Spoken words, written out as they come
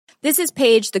This is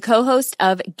Paige, the co-host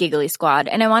of Giggly Squad,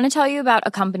 and I want to tell you about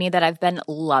a company that I've been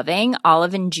loving,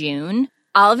 Olive & June.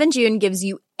 Olive & June gives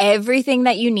you everything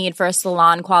that you need for a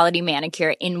salon-quality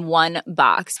manicure in one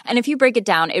box. And if you break it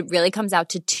down, it really comes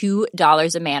out to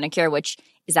 $2 a manicure, which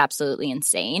is absolutely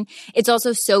insane. It's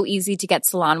also so easy to get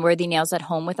salon-worthy nails at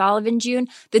home with Olive & June.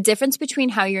 The difference between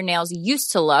how your nails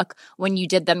used to look when you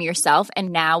did them yourself and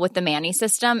now with the Mani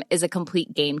system is a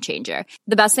complete game changer.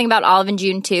 The best thing about Olive &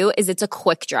 June, too, is it's a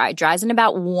quick dry. Dries in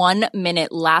about 1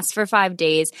 minute, lasts for 5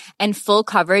 days, and full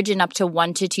coverage in up to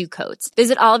 1 to 2 coats.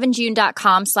 Visit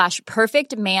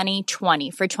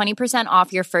oliveandjune.com/perfectmani20 for 20%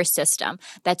 off your first system.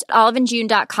 That's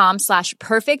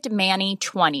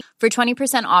oliveandjune.com/perfectmani20 for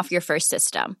 20% off your first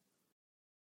system.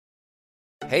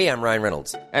 Hey, I'm Ryan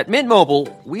Reynolds. At Mint Mobile,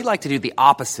 we like to do the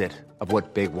opposite of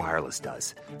what Big Wireless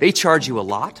does. They charge you a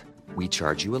lot, we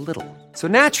charge you a little. So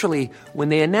naturally, when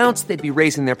they announced they'd be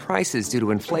raising their prices due to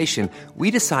inflation,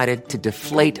 we decided to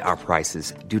deflate our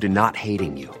prices due to not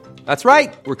hating you. That's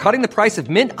right. We're cutting the price of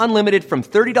Mint Unlimited from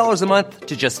 $30 a month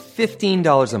to just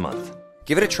 $15 a month.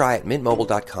 Give it a try at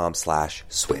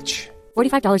mintmobile.com/switch.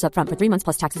 $45 up front for 3 months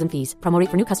plus taxes and fees. Promo rate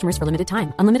for new customers for limited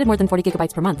time. Unlimited more than 40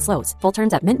 gigabytes per month. Slows full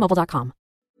terms at mintmobile.com.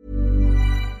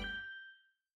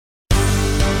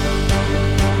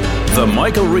 The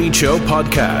Michael Reid Show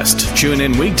podcast. Tune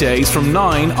in weekdays from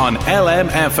 9 on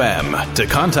LMFM. To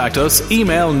contact us,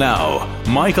 email now,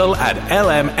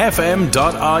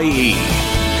 michael@lmfm.ie.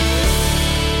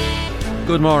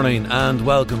 Good morning and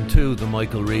welcome to the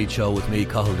Michael Reid Show with me,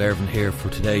 Cathal Dervan, here for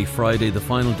today, Friday, the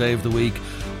final day of the week.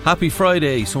 Happy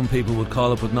Friday, some people would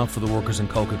call it, but not for the workers in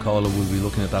Coca-Cola. We'll be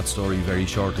looking at that story very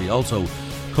shortly. Also,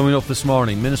 coming up this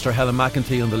morning, Minister Helen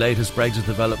McEntee on the latest Brexit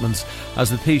developments as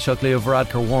the Taoiseach Leo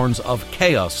Varadkar warns of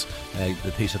chaos.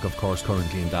 The Taoiseach, of course,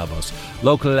 currently in Davos.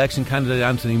 Local election candidate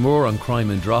Anthony Moore on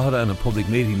crime in Drogheda and a public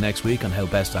meeting next week on how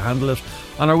best to handle it.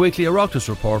 And our weekly Oireachtas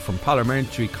report from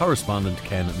parliamentary correspondent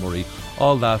Ken Murray.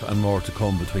 All that and more to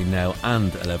come between now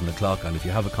and 11 o'clock. And if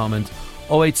you have a comment,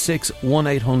 086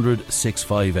 1800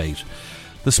 658.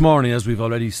 This morning, as we've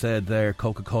already said there,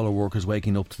 Coca-Cola workers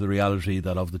waking up to the reality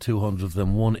that of the 200 of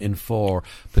them, 1 in 4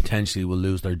 potentially will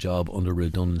lose their job under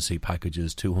redundancy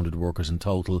packages. 200 workers in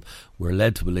total. We're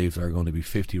led to believe there are going to be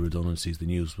 50 redundancies. The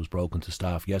news was broken to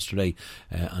staff yesterday,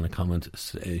 and a comment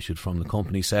issued from the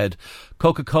company said,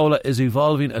 Coca-Cola is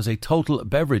evolving as a total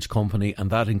beverage company, and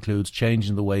that includes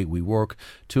changing the way we work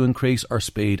to increase our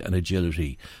speed and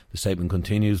agility. The statement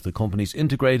continues, the company's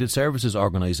integrated services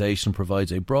organisation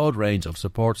provides a broad range of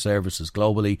support services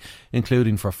globally,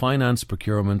 including for finance,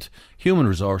 procurement, human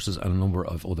resources and a number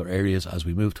of other areas. As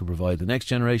we move to provide the next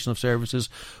generation of services,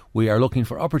 we are looking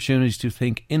for opportunities to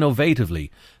think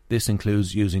innovatively. This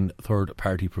includes using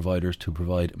third-party providers to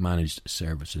provide managed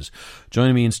services.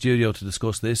 Joining me in studio to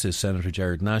discuss this is Senator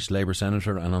Gerard Nash, Labour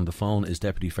Senator, and on the phone is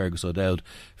Deputy Fergus O'Dowd,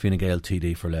 Fine Gael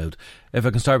TD for Louth. If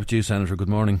I can start with you, Senator, good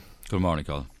morning. Good morning,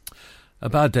 Colin. A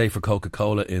bad day for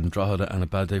Coca-Cola in Drogheda and a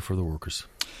bad day for the workers.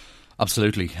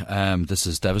 Absolutely. This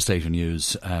is devastating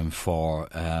news for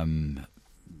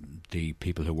the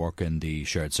people who work in the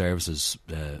shared services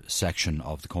section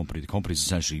of the company. The company is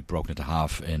essentially broken into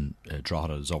half in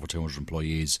Drogheda. There's over 200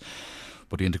 employees,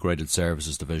 but the integrated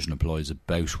services division employs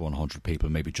about 100 people,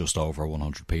 maybe just over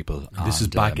 100 people. This is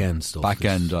back-end stuff.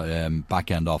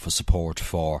 Back-end office support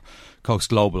for Coke's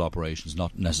global operations,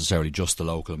 not necessarily just the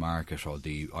local market or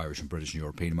the Irish and British and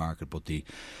European market, but the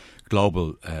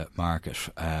global market.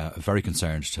 Very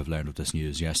concerned to have learned of this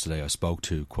news yesterday. I spoke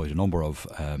to quite a number of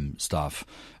staff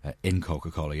in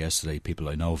Coca-Cola yesterday, people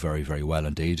I know very, very well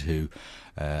indeed, who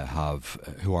are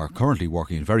currently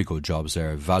working in very good jobs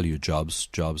there, valued jobs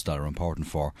that are important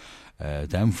for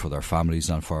them, for their families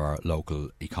and for our local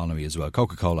economy as well.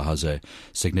 Coca-Cola has a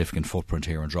significant footprint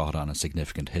here in Drogheda and a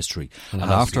significant history. And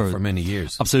after for many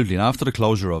years. Absolutely. And after the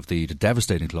closure of the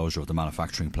devastating closure of the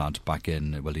manufacturing plant back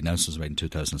in, the announcement was made in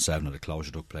 2007 and the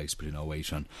closure took place between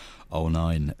 2008 and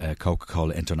 2009,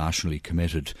 Coca-Cola internationally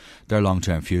committed their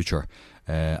long-term future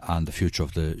and the future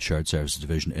of the shared services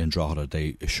division in Drogheda.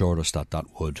 They assured us that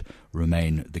that would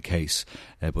remain the case.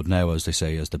 But now, as they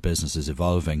say, as the business is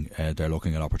evolving, they're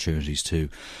looking at opportunities to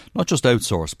not just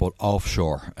outsource, but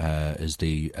offshore is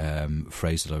the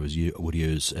phrase that I would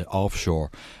use.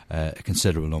 Offshore a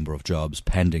considerable number of jobs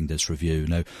pending this review.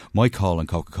 Now, my call on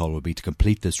Coca-Cola would be to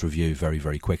complete this review very,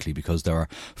 very quickly, because there are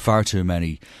far too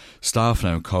many staff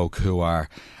now in Coke who are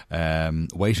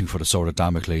waiting for the sword of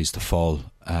Damocles to fall.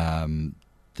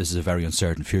 This is a very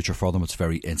uncertain future for them. It's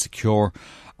very insecure,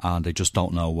 and they just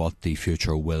don't know what the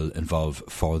future will involve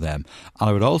for them. And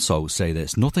I would also say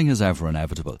this: nothing is ever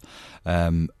inevitable.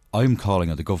 I'm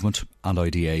calling on the government and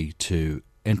IDA to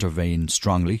intervene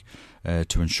strongly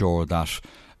to ensure that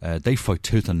they fight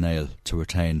tooth and nail to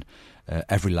retain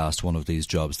every last one of these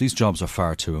jobs. These jobs are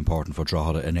far too important for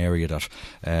Drogheda, an area that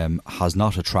has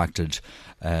not attracted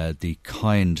the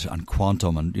kind and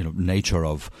quantum and nature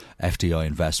of FDI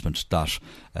investment that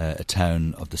a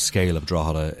town of the scale of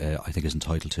Drogheda I think is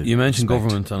entitled to. You mentioned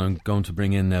government, and I'm going to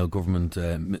bring in now government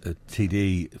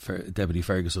TD, Deputy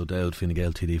Fergus O'Dowd, Fine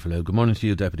Gael TD for Louth. Good morning to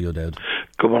you, Deputy O'Dowd.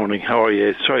 Good morning, how are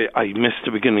you? Sorry, I missed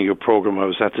the beginning of your programme. I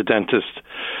was at the dentist,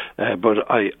 but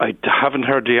I haven't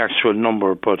heard the actual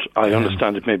number, but I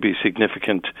understand it may be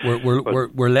significant.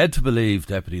 We're led to believe,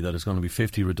 Deputy, that it's going to be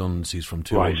 50 redundancies from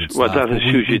 200 staff. Well, that is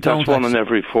usually, that's one in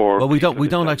every four. Well, we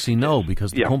don't actually know,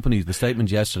 because the company, the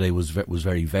statement yesterday was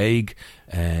very vague.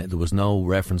 There was no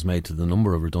reference made to the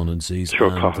number of redundancies.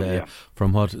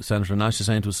 From what Senator Nash is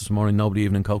saying to us this morning, nobody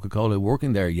even in Coca-Cola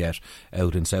working there yet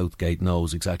out in Southgate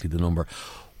knows exactly the number.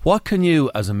 What can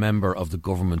you, as a member of the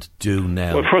government, do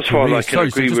now? Well, first of all, I can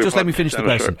agree with just let me finish the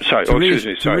question.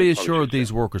 To reassure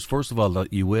these workers, first of all,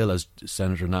 that you will, as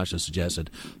Senator Nash has suggested,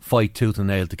 fight tooth and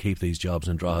nail to keep these jobs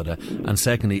in Drogheda. And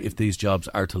secondly, if these jobs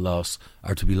are to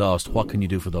be lost, what can you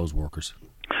do for those workers?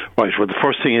 Right, well, the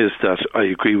first thing is that I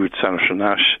agree with Senator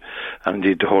Nash, and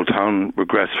indeed the whole town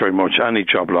regrets very much any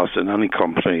job loss in any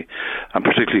company, and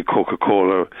particularly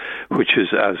Coca-Cola, which is,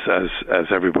 as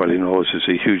everybody knows, is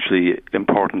a hugely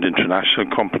important international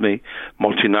company,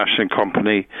 multinational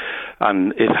company,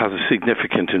 and it has a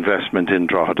significant investment in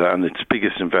Drogheda, and its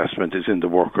biggest investment is in the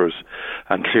workers,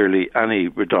 and clearly any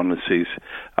redundancies,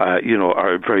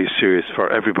 are very serious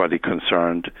for everybody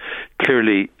concerned.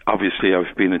 Clearly, obviously,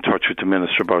 I've been in touch with the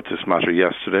Minister about this matter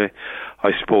yesterday.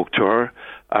 I spoke to her,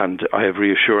 and I have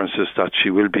reassurances that she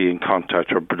will be in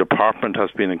contact. Her department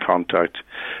has been in contact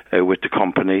with the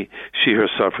company. She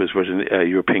herself was with a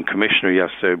European Commissioner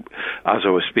yesterday as I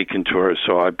was speaking to her,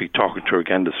 so I'll be talking to her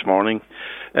again this morning.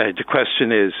 The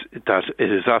question is that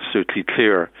it is absolutely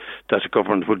clear that the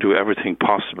government will do everything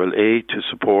possible, to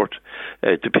support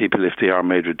the people if they are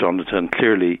made redundant, and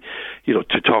clearly,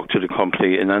 to talk to the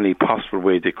company in any possible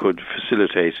way they could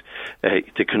facilitate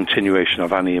the continuation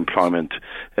of any employment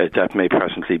that may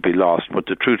presently be lost. But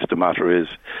the truth of the matter is,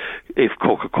 if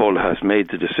Coca-Cola has made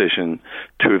the decision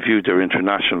to review their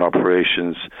international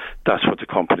operations, that's what the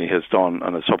company has done,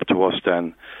 and it's up to us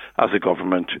then, as a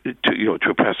government, to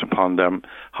impress upon them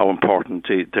how important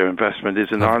their investment is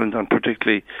in Ireland, and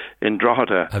particularly in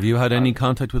Drogheda. Have you had any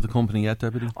contact with the company yet,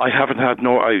 Deputy? I haven't had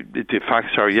the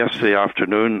facts are yesterday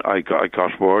afternoon I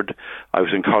got word. I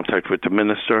was in contact with the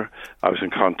Minister, I was in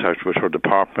contact with her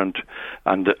department,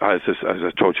 and as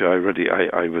I told you already,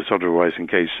 I was otherwise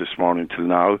engaged this morning till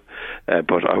now,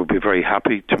 but I would be very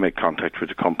happy to make contact with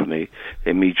the company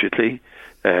immediately.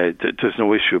 There's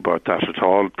no issue about that at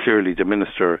all. Clearly, the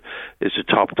Minister is the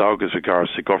top dog as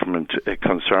regards to government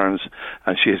concerns,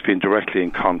 and she has been directly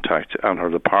in contact, and her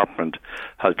department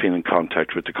has been in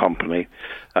contact with the company.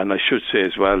 And I should say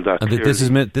as well that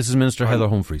this is Minister Heather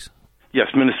Humphreys. Yes,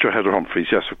 Minister Heather Humphreys,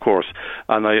 yes, of course.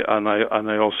 And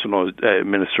I also know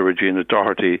Minister Regina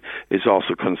Doherty is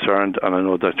also concerned, and I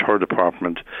know that her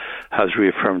department has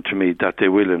reaffirmed to me that they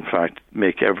will in fact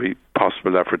make every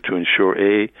possible effort to ensure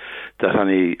that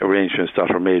any arrangements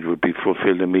that are made would be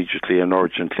fulfilled immediately and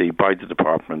urgently by the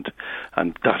department,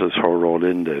 and that is her role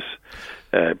in this.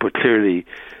 But clearly,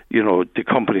 the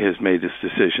company has made this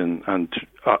decision, and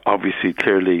obviously,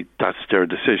 clearly, that's their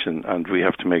decision, and we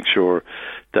have to make sure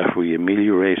that we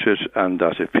ameliorate it, and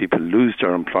that if people lose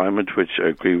their employment, which I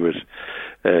agree with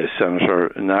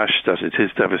Senator Nash, that it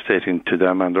is devastating to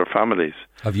them and their families.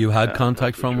 Have you had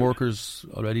contact from workers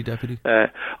already, Deputy?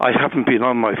 I haven't been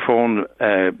on my phone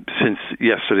since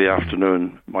yesterday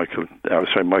afternoon, Michael.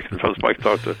 Michael, that was my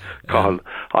thought to call.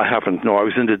 I haven't. No, I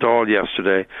was in the Dáil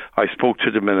yesterday. I spoke to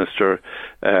the Minister,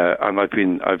 and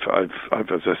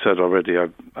I've as I said already,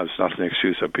 it's not an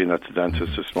excuse. I've been at the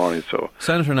dentist this morning, so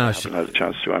Senator Nash, I haven't had a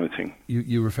chance to do anything.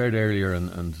 You referred earlier,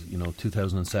 and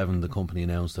 2007, the company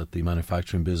announced that the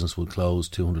manufacturing business will close.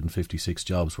 256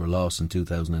 jobs were lost in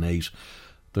 2008.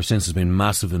 There since has been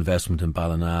massive investment in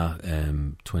Ballina,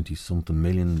 20-something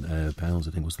million pounds,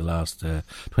 I think was the last,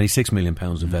 26 million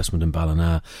pounds investment in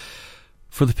Ballina.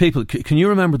 For the people, can you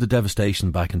remember the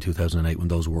devastation back in 2008 when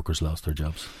those workers lost their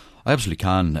jobs? I absolutely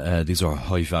can. These are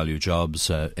high-value jobs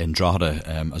in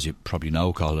Drogheda, as you probably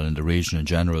know, Colin, in the region in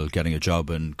general. Getting a job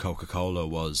in Coca-Cola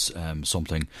was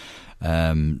something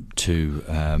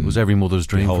it was every mother's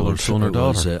dream for their son or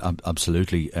daughter. It was,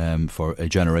 absolutely, for a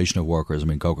generation of workers. I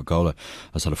mean, Coca-Cola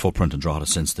has had a footprint in Drogheda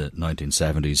since the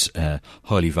 1970s.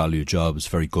 Highly valued jobs,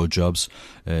 very good jobs,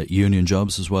 union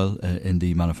jobs as well in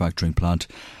the manufacturing plant.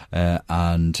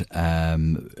 and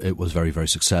it was very, very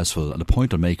successful. And the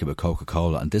point I'll make about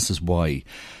Coca-Cola, and this is why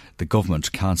the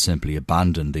government can't simply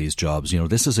abandon these jobs.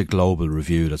 This is a global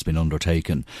review that's been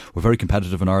undertaken. We're very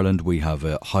competitive in Ireland. We have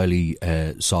a highly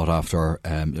sought after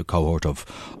cohort of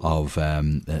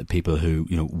people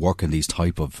who work in these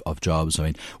type of jobs. I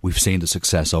mean, we've seen the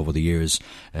success over the years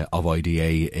of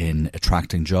IDA in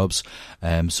attracting jobs.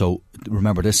 So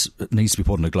remember, this needs to be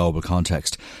put in a global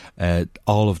context.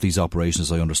 All of these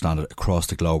operations, I understand it, across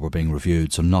the globe are being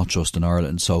reviewed, so not just in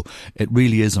Ireland. So it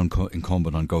really is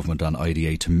incumbent on government and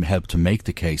IDA to help to make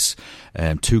the case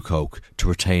to Coke to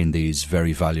retain these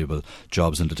very valuable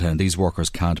jobs in the town. These workers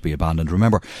can't be abandoned.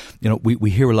 Remember, we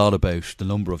hear a lot about the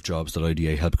number of jobs that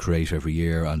IDA help create every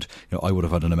year, and I would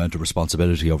have had an amount of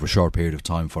responsibility over a short period of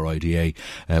time for IDA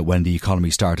when the economy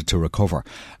started to recover,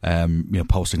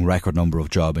 posting record number of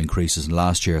job increases. And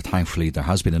last year, thankfully, there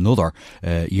has been another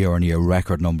year-on-year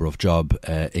record number of job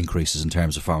increases in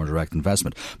terms of foreign direct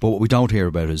investment. But what we don't hear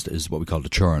about is what we call the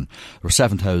churn. There were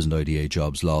 7,000 IDA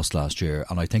jobs lost last year,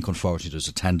 and I think unfortunately there's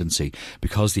a tendency,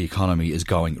 because the economy is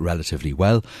going relatively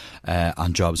well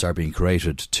and jobs are being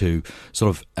created, to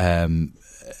sort of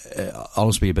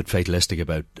almost be a bit fatalistic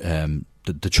about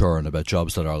the churn, about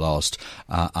jobs that are lost,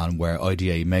 and where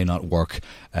IDA may not work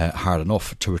hard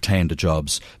enough to retain the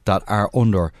jobs that are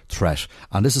under threat.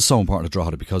 And this is so important to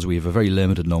Drogheda because we have a very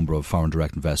limited number of foreign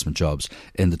direct investment jobs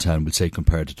in the town, we'll say,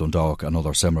 compared to Dundalk and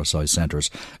other similar sized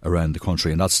centres around the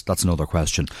country. And that's another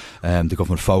question. The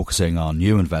government focusing on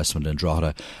new investment in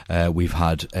Drogheda. We've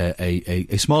had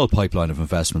a small pipeline of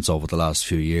investments over the last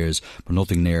few years, but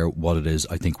nothing near what it is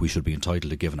I think we should be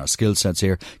entitled to, given our skill sets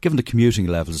here, given the commuting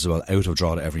levels as well out of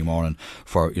Drogheda every morning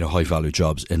for high value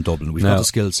jobs in Dublin. We've got the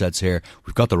skill sets here,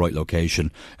 we've got the right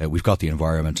location, we've got the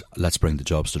environment. Let's bring the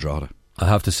jobs to Drogheda. I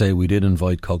have to say, we did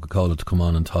invite Coca-Cola to come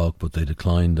on and talk, but they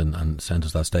declined and sent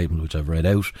us that statement, which I've read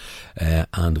out,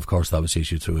 and of course that was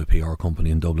issued through a PR company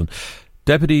in Dublin.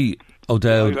 Deputy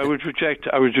O'Dowd, I would reject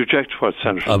what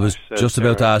Senator I was just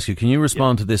about to ask you, can you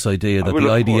respond to this idea that the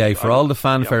IDA, for all the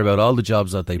fanfare about all the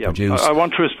jobs that they produce, I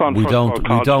want to respond. We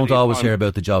don't always hear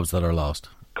about the jobs that are lost.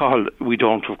 Cathal, we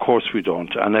don't, of course we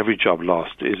don't, and every job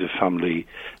lost is a family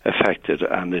affected,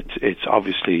 and it's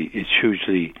obviously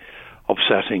hugely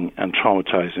upsetting and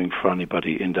traumatising for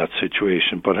anybody in that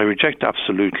situation. But I reject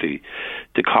absolutely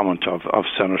the comment of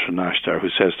Senator Nash there, who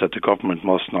says that the government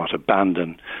must not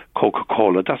abandon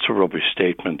Coca-Cola. That's a rubbish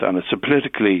statement, and it's a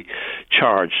politically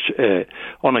charged,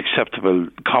 unacceptable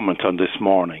comment on this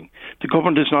morning. The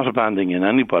government is not abandoning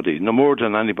anybody, no more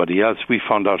than anybody else. We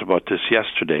found out about this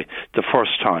yesterday, the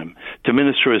first time. The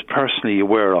Minister is personally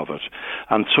aware of it,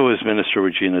 and so is Minister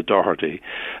Regina Doherty.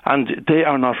 And they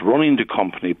are not running the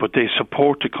company, but they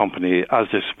support the company as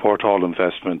they support all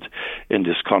investment in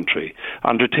this country.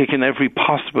 And they're taking every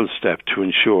possible step to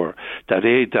ensure that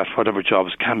A, that whatever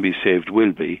jobs can be saved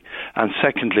will be, and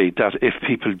secondly, that if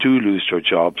people do lose their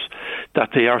jobs,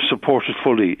 that they are supported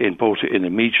fully in both in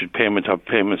immediate payment of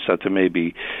payments that may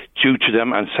be due to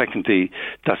them, and secondly,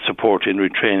 that support in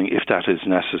retraining if that is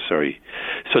necessary.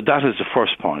 So that is the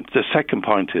first point. The second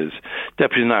point is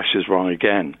Deputy Nash is wrong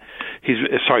again.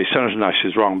 Senator Nash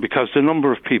is wrong, because the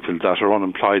number of people that are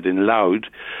unemployed in Louth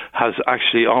has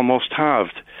actually almost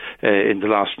halved in the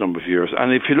last number of years.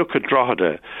 And if you look at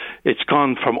Drogheda, it's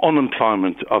gone from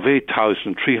unemployment of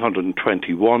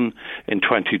 8,321 in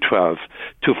 2012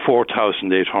 to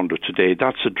 4,800 today.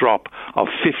 That's a drop of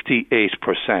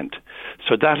 58%.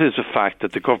 So that is a fact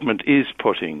that the government is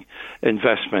putting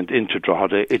investment into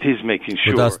Drogheda. It is making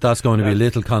sure. But that's going to be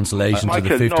little consolation to the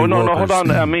 50 workers. No, hold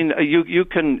on. I mean,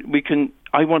 we can.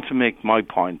 I want to make my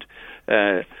point.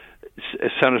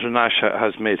 Senator Nash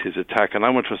has made his attack, and I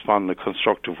want to respond in a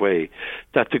constructive way,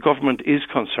 that the government is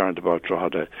concerned about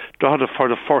Drogheda. Drogheda, for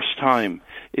the first time,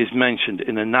 is mentioned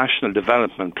in a national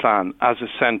development plan as a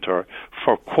centre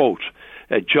for, quote,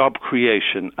 job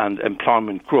creation and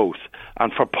employment growth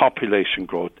and for population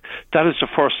growth. That is the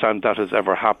first time that has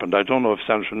ever happened. I don't know if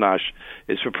Senator Nash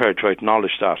is prepared to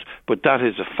acknowledge that, but that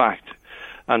is a fact.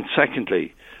 And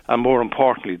secondly, and more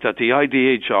importantly, that the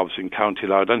IDA jobs in County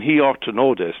Louth, and he ought to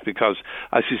know this because,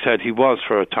 as he said, he was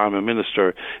for a time a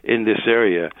minister in this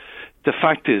area. The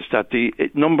fact is that the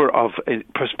number of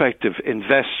prospective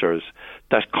investors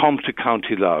that come to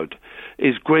County Louth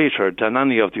is greater than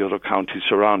any of the other counties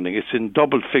surrounding. It's in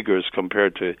double figures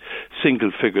compared to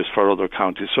single figures for other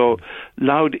counties. So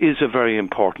Louth is a very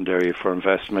important area for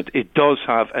investment. It does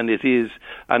have, and it is,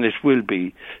 and it will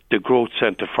be, the growth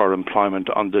centre for employment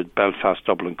on the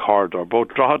Belfast-Dublin corridor. Both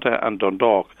Drogheda and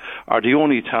Dundalk are the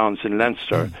only towns in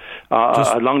Leinster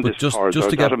along this corridor. Just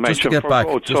to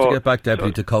get back,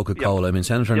 Deputy, to Coca-Cola. I mean,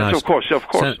 Senator Nash. Of course.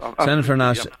 Senator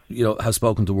Nash, has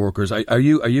spoken to workers. Are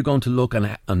you going to look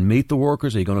and meet the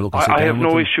workers? Are you going to look and sit down with them? I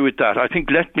have no issue with that. I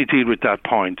think let me deal with that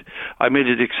point. I made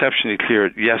it exceptionally clear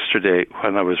yesterday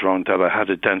when I was round that I had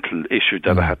a dental issue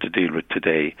that I had to deal with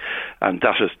today, and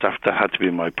that had to be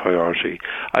my priority.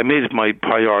 I made it my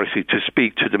priority to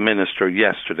speak to the Minister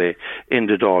yesterday in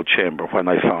the Dáil chamber when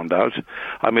I found out.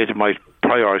 I made it my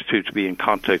priority to be in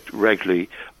contact regularly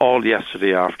all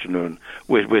yesterday afternoon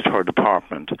with her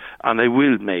department, and I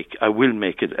will make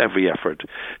it every effort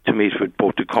to meet with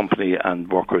both the company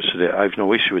and workers today. I have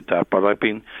no issue with that, but I've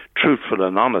been truthful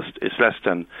and honest. It's less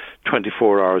than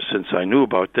 24 hours since I knew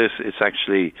about this. It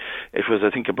was I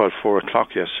think about 4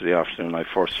 o'clock yesterday afternoon I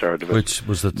first heard of it. Which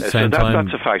was the same time.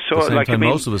 That's a fact. So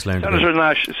most of us learned Senator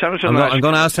Nash. I'm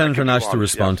going to ask Senator Nash to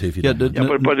respond to you if you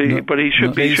don't. But he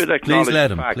should acknowledge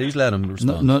the fact. Please let him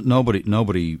respond.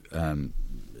 Nobody.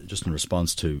 Just in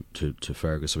response to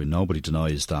Fergus, I mean, nobody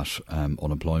denies that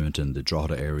unemployment in the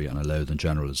Drogheda area and Louth in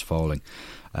general is falling.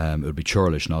 It would be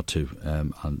churlish not to.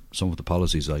 And some of the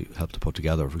policies I helped to put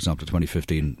together, for example, the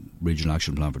 2015 Regional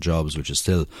Action Plan for Jobs, which is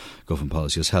still government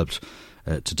policy, has helped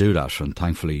to do that. And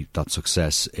thankfully that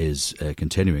success is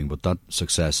continuing. But that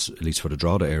success, at least for the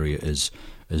Drogheda area, is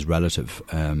relative.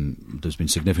 There's been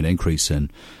significant increase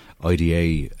in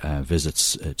IDA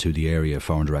visits to the area,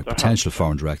 potential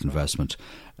foreign direct investment.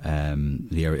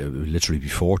 The area, literally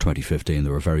before 2015,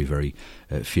 there were very, very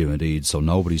few indeed. So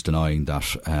nobody's denying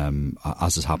that,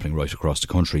 as is happening right across the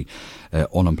country,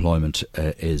 unemployment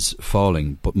is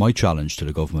falling. But my challenge to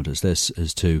the government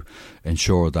is to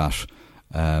ensure that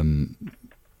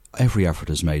every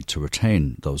effort is made to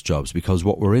retain those jobs, because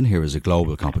what we're in here is a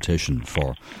global competition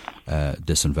for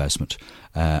this investment.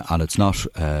 And it's not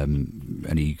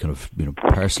any kind of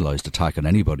personalised attack on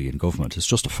anybody in government. It's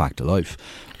just a fact of life.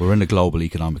 We're in a global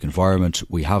economic environment.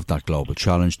 We have that global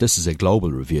challenge. This is a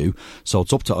global review, so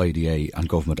it's up to IDA and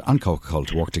government and Coca-Cola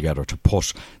to work together to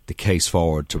put the case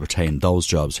forward to retain those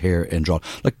jobs here in Drogheda.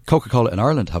 Like Coca-Cola in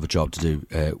Ireland have a job to do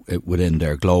within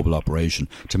their global operation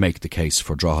to make the case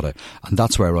for Drogheda, and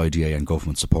that's where IDA and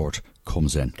government support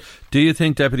comes in. Do you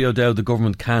think, Deputy O'Dowd, the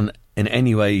government can in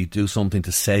any way do something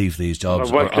to save these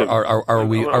jobs, or are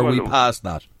we past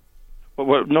that?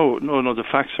 Well, no. The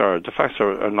facts are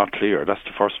not clear. That's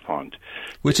the first point.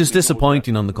 Which is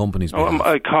disappointing on the company's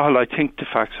behalf. Carl, I think the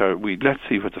facts are. Let's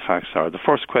see what the facts are. The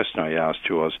first question I asked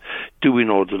you was, do we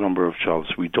know the number of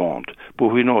jobs? We don't, but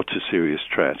we know it's a serious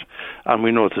threat, and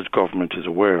we know that the government is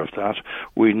aware of that.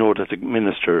 We know that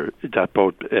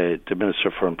both the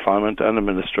Minister for Employment and the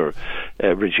Minister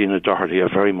Regina Doherty are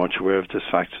very much aware of this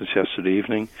fact since yesterday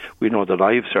evening. We know that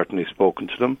I've certainly spoken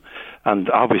to them.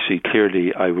 And obviously,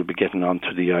 clearly, I will be getting on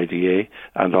to the IDA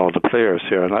and all the players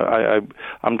here. And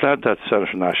I'm glad that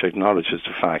Senator Nash acknowledges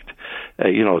the fact,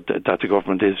 that the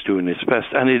government is doing its best,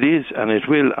 and it is, and it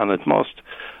will, and it must.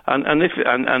 And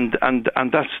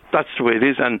that's the way it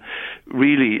is. And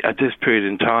really, at this period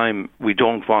in time, we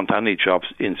don't want any jobs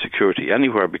insecurity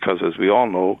anywhere, because, as we all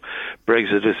know,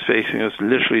 Brexit is facing us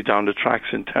literally down the tracks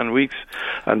in 10 weeks,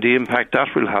 and the impact that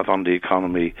will have on the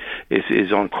economy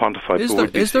is unquantified.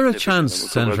 Is there a chance,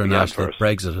 Senator Nash, that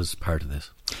Brexit is part of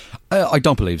this? I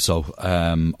don't believe so.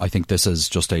 I think this is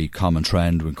just a common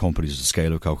trend with companies of the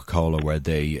scale of Coca-Cola, where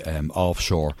they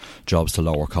offshore jobs to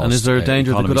lower cost. And is there a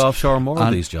danger they could offshore more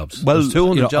of these jobs? Well, there's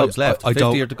 200 jobs left,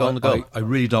 50 are to go on the go. I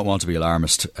really don't want to be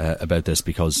alarmist about this,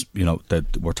 because that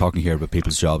we're talking here about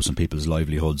people's jobs and people's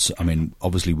livelihoods. I mean,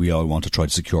 obviously we all want to try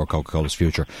to secure Coca-Cola's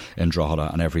future in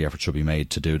Drogheda, and every effort should be made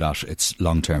to do that. It's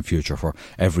long-term future for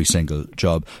every single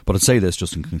job. But I'd say this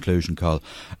just in conclusion, Carl.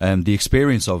 The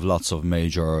experience of lots of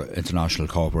major international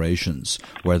corporations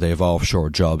where they have offshore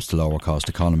jobs to lower cost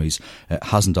economies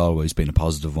hasn't always been a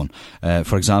positive one.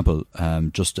 For example,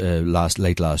 just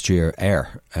late last year,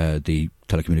 Air, the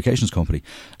telecommunications company,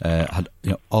 had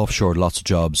offshored lots of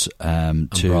jobs and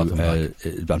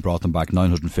brought them back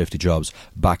 950 jobs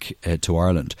back to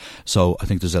Ireland. So I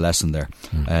think there's a lesson there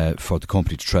for the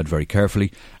company to tread very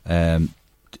carefully.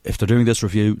 If they're doing this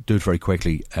review, do it very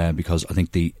quickly, because I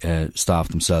think the staff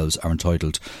themselves are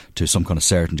entitled to some kind of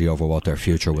certainty over what their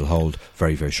future will hold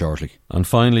very, very shortly. And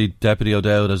finally, Deputy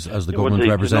O'Dowd, as the government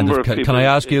representative, can I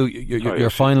ask you your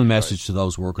final message to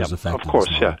those workers affected? Of course,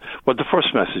 yeah. Well, the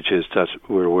first message is that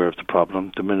we're aware of the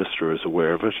problem. The Minister is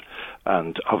aware of it,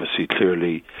 and obviously,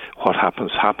 clearly, what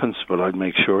happens, but I'd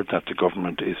make sure that the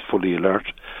government is fully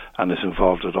alert and is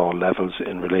involved at all levels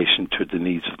in relation to the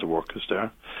needs of the workers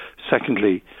there.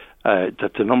 Secondly,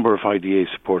 that the number of IDA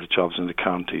supported jobs in the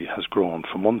county has grown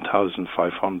from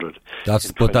 1,500.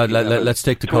 Let's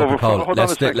take the Coca-Cola.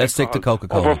 Let's take the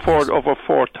Coca-Cola. Over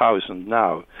 4,000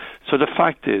 now. So the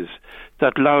fact is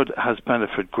that Louth has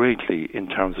benefited greatly in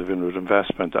terms of inward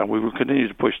investment, and we will continue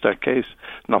to push that case,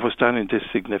 notwithstanding this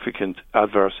significant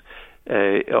adverse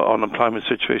unemployment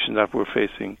situation that we're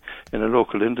facing in a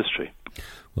local industry.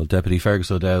 Well, Deputy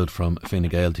Fergus O'Dowd from Fine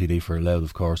Gael TD for Louth,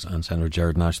 of course, and Senator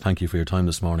Gerard Nash, thank you for your time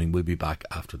this morning. We'll be back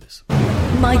after this.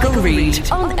 Michael Reid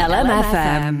on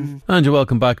LMFM. And you're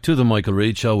welcome back to the Michael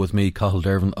Reid Show with me, Cathal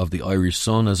Dervan of the Irish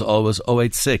Sun. As always,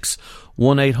 086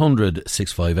 1800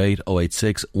 658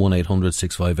 086 1800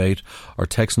 658, our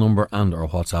text number and our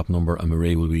WhatsApp number, and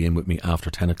Marie will be in with me after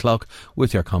 10 o'clock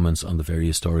with your comments on the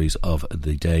various stories of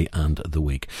the day and the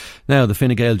week. Now, the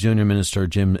Fine Gael Junior Minister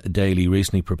Jim Daly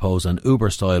recently proposed an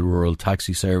Uber-style rural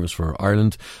taxi service for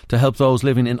Ireland to help those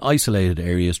living in isolated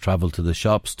areas travel to the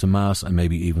shops, to Mass and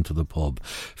maybe even to the pub.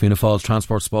 Fianna Fáil's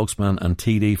transport spokesman and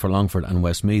TD for Longford and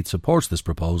Westmeath supports this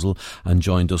proposal and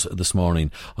joined us this morning.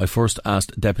 I first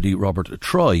asked Deputy Robert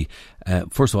Troy,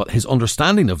 first of all, his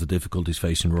understanding of the difficulties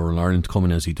facing rural Ireland,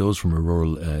 coming as he does from a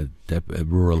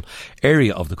rural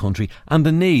area of the country, and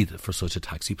the need for such a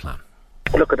taxi plan.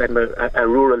 Look, I'm a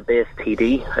rural-based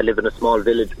TD. I live in a small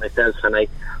village myself, and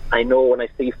I know and I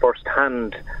see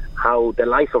firsthand how the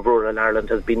life of rural Ireland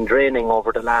has been draining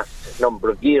over the last number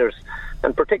of years,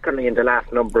 and particularly in the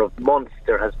last number of months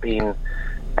there has been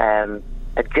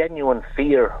a genuine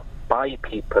fear by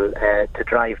people to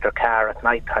drive their car at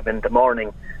night time in the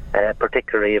morning,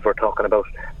 particularly if we're talking about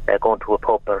going to a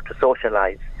pub or to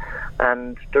socialise.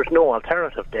 And there's no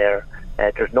alternative there.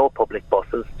 There's no public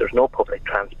buses, there's no public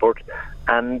transport,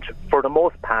 and for the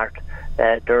most part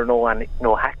there are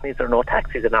no hackneys or no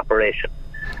taxis in operation.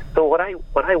 So what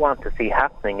I want to see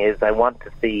happening is I want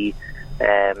to see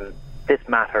this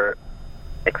matter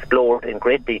explored in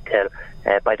great detail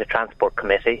by the Transport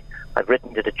Committee. I've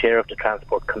written to the Chair of the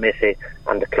Transport Committee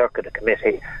and the Clerk of the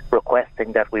Committee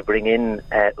requesting that we bring in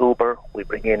Uber, we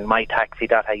bring in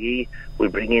mytaxi.ie, we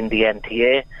bring in the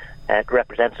NTA, the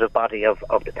representative body of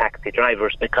the taxi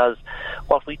drivers, because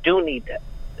what we do need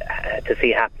to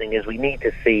see happening is we need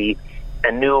to see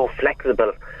a new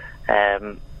flexible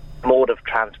mode of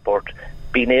transport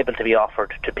being able to be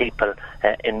offered to people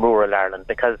in rural Ireland,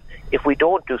 because if we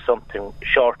don't do something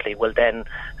shortly, well then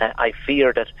I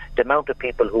fear that the amount of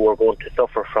people who are going to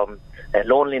suffer from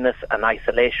loneliness and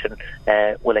isolation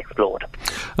will explode.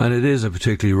 And it is a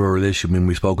particularly rural issue. I mean,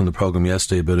 we spoke on the programme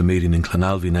yesterday about a meeting in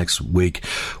Clonalvy next week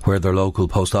where their local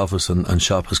post office and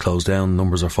shop has closed down,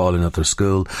 numbers are falling at their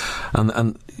school,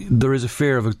 and there is a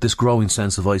fear of this growing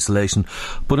sense of isolation.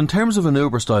 But in terms of an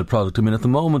Uber-style product, I mean, at the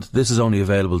moment this is only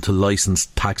available to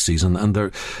licensed taxis, and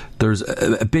there's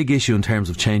a big issue in terms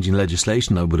of changing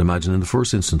legislation, I would imagine, in the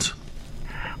first instance.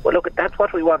 Well, look, that's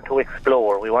what we want to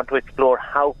explore. We want to explore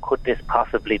how could this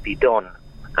possibly be done.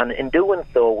 And in doing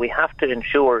so, we have to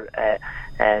ensure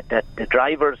that the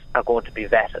drivers are going to be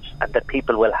vetted and that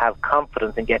people will have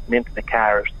confidence in getting into the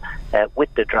cars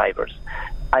with the drivers.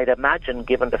 I'd imagine,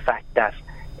 given the fact that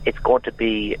it's going to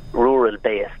be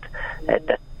rural-based,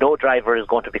 that no driver is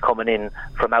going to be coming in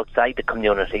from outside the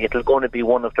community. It's going to be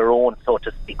one of their own, so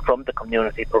to speak, from the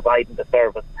community providing the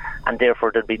service, and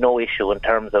therefore there'll be no issue in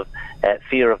terms of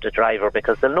fear of the driver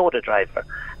because they'll know the driver.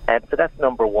 So that's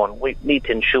number one. We need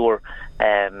to ensure,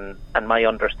 and my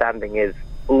understanding is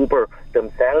Uber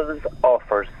themselves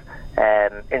offers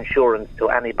insurance to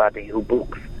anybody who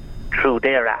books through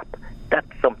their app.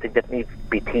 That's something that needs to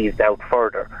be teased out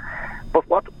further. But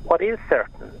what is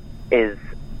certain is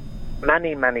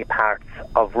many, many parts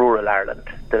of rural Ireland,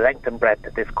 the length and breadth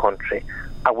of this country,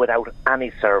 are without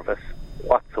any service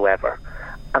whatsoever.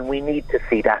 And we need to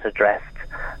see that addressed.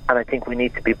 And I think we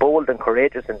need to be bold and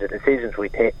courageous in the decisions we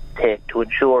take to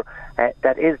ensure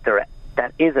that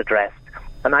is addressed.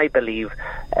 And I believe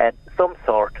some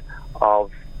sort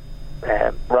of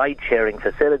ride-sharing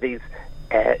facilities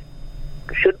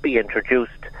should be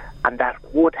introduced, and that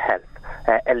would help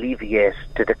alleviate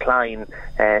the decline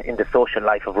in the social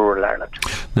life of rural Ireland.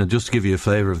 Now, just to give you a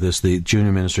flavour of this, the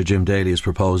Junior Minister Jim Daly is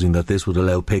proposing that this would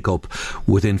allow pick-up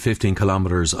within 15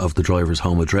 kilometres of the driver's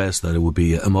home address, that it would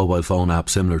be a mobile phone app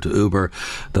similar to Uber,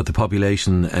 that the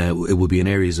population, it would be in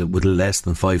areas with less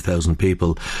than 5,000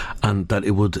 people, and that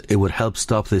it would help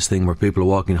stop this thing where people are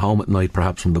walking home at night,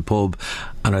 perhaps from the pub,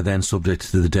 and are then subject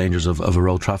to the dangers of a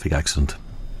road traffic accident.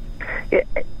 Yeah,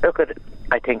 look,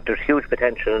 I think there's huge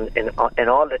potential in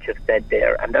all that you've said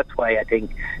there, and that's why I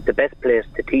think the best place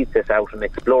to tease this out and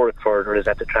explore it further is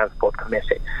at the Transport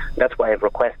Committee. That's why I've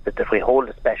requested that we hold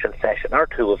a special session or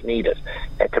two if needed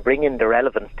to bring in the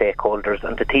relevant stakeholders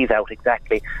and to tease out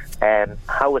exactly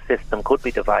how a system could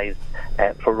be devised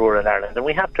for rural Ireland. And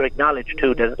we have to acknowledge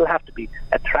too that it'll have to be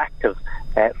attractive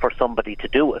for somebody to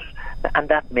do it, and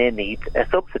that may need a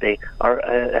subsidy or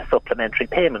a supplementary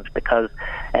payment, because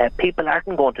people aren't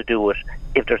going to do it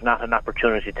if there's not an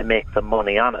opportunity to make some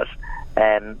money on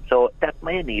it. So that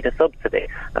may need a subsidy,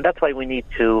 and that's why we need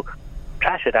to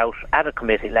trash it out at a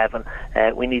committee level.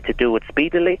 We need to do it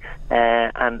speedily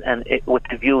and with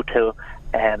the view to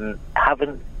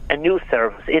having a new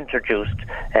service introduced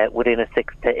within a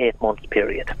 6 to 8 months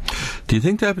period. Do you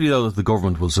think, Deputy, though, that the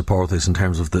government will support this in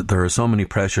terms of that there are so many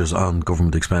pressures on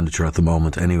government expenditure at the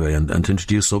moment anyway, and to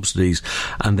introduce subsidies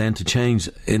and then to change,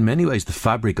 in many ways, the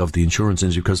fabric of the insurance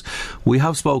industry? Because we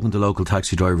have spoken to local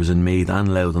taxi drivers in Meath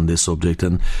and Louth on this subject,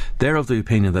 and they're of the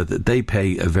opinion that they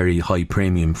pay a very high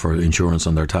premium for insurance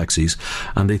on their taxis,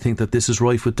 and they think that this is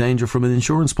rife with danger from an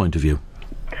insurance point of view.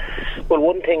 Well,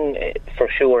 one thing for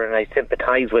sure, and I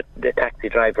sympathise with the taxi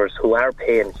drivers who are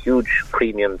paying huge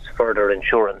premiums for their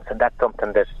insurance, and that's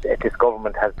something that this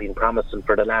government has been promising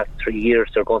for the last 3 years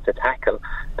they're going to tackle.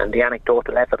 And the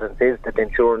anecdotal evidence is that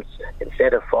insurance,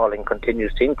 instead of falling,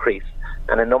 continues to increase.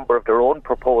 And a number of their own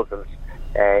proposals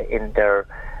in their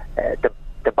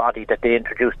the body that they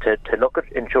introduced to look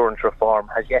at insurance reform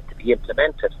has yet to be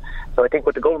implemented. So I think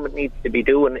what the government needs to be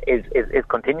doing is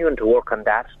continuing to work on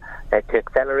that, to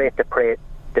accelerate the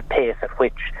pace at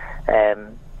which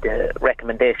the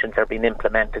recommendations are being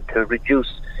implemented to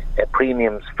reduce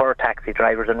premiums for taxi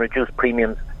drivers and reduce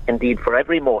premiums indeed for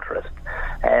every motorist.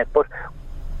 But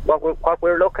what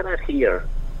we're looking at here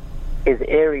is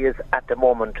areas at the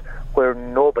moment where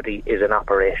nobody is in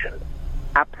operation.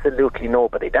 Absolutely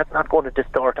nobody. That's not going to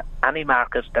distort any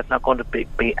market. That's not going to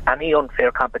be any unfair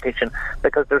competition,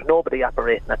 because there's nobody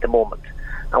operating at the moment.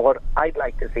 And what I'd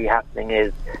like to see happening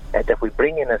is that we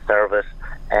bring in a service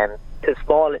to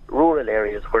small rural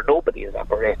areas where nobody is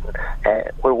operating,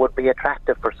 where it would be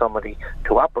attractive for somebody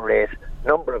to operate a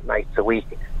number of nights a week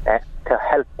to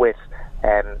help with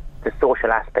the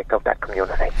social aspect of that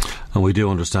community. And we do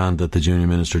understand that the Junior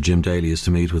Minister, Jim Daly, is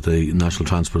to meet with the National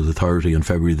Transport Authority on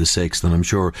February the 6th, and I'm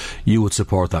sure you would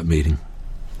support that meeting.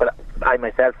 Well, I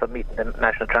myself am meeting the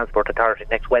National Transport Authority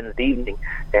next Wednesday evening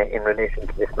in relation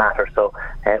to this matter, so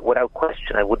without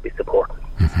question I would be supporting.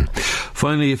 Mm-hmm.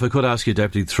 Finally, if I could ask you,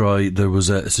 Deputy Troy, there was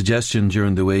a suggestion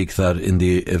during the week that in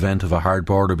the event of a hard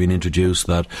border being introduced,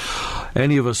 that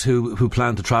any of us who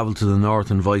plan to travel to the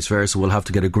north and vice versa will have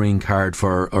to get a green card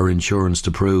for our insurance to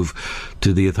prove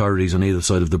to the authorities on either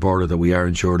side of the border that we are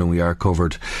insured and we are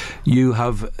covered. You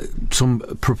have some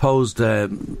proposed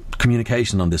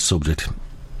communication on this subject.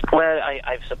 Well,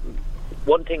 I've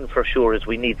one thing for sure is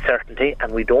we need certainty,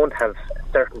 and we don't have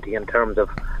certainty in terms of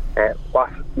what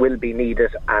will be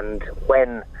needed and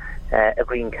when a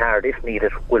green card, if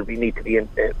needed, will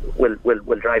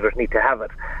drivers need to have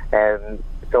it.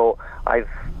 So I've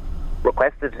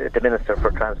requested the Minister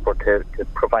for Transport to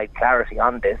provide clarity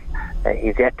on this.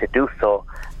 He's yet to do so,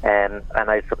 and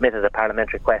I submitted a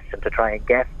parliamentary question to try and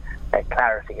get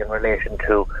clarity in relation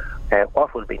to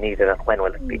what will be needed and when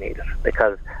will it be needed.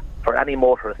 Because for any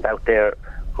motorist out there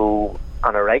who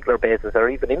on a regular basis or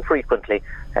even infrequently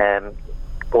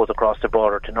goes across the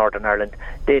border to Northern Ireland,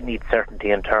 they need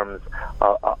certainty in terms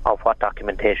of what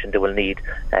documentation they will need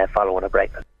following a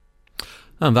Brexit.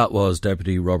 And that was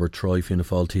Deputy Robert Troy, Fianna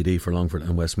Fáil TD for Longford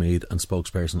and Westmeath and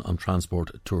spokesperson on transport,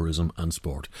 tourism and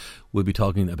sport. We'll be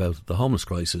talking about the homeless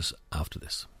crisis after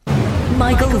this.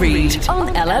 Michael Reid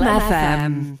on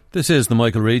LMFM. This is the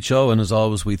Michael Reid Show, and as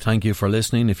always we thank you for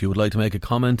listening. If you would like to make a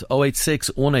comment, 086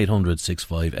 1800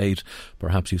 658.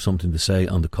 Perhaps you've something to say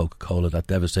on the Coca-Cola, that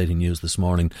devastating news this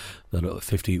morning that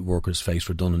 50 workers face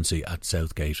redundancy at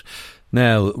Southgate.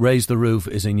 Now, Raise the Roof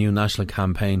is a new national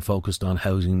campaign focused on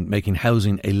housing, making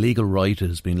housing a legal right. It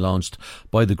has been launched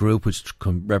by the group, which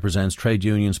represents trade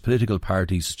unions, political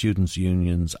parties, students'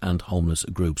 unions and homeless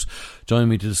groups. Joining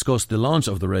me to discuss the launch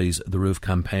of the Raise the Roof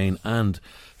campaign and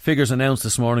figures announced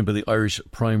this morning by the Irish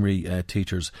Primary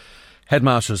Teachers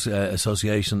Headmasters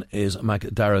Association is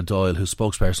MacDara Doyle, who's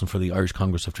spokesperson for the Irish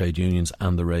Congress of Trade Unions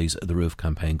and the Raise the Roof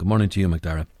campaign. Good morning to you,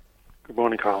 MacDara. Good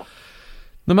morning, Carl.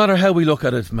 No matter how we look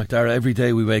at it, MacDara, every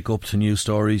day we wake up to new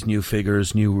stories, new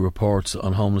figures, new reports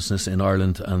on homelessness in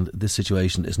Ireland, and this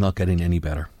situation is not getting any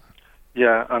better.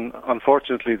 Yeah, and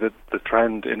unfortunately the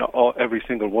trend in every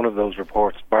single one of those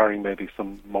reports, barring maybe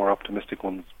some more optimistic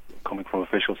ones coming from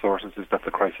official sources, is that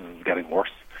the crisis is getting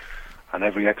worse. and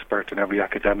every expert and every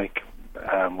academic,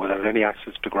 without any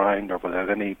access to grind or without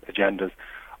any agendas,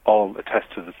 all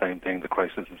attest to the same thing. The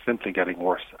crisis is simply getting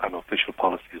worse, and official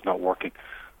policy is not working.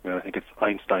 I mean, I think it's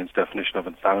Einstein's definition of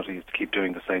insanity is to keep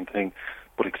doing the same thing,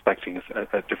 but expecting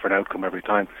a different outcome every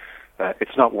time.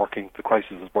 It's not working. The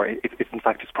crisis is where in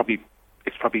fact it's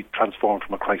probably transformed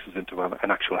from a crisis into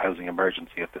an actual housing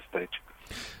emergency at this stage.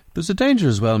 There's a danger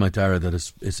as well, Dara, that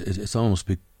it's almost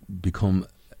become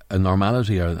a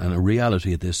normality and a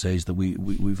reality at this stage that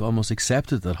we've almost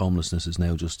accepted that homelessness is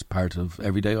now just part of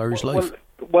everyday Irish life.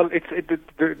 Well,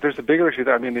 there's a bigger issue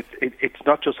there. I mean, it's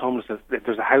not just homelessness.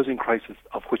 There's a housing crisis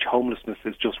of which homelessness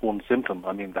is just one symptom.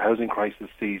 I mean, the housing crisis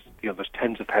sees, there's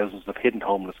tens of thousands of hidden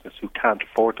homelessness who can't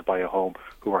afford to buy a home,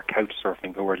 who are couch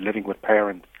surfing, who are living with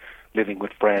parents, living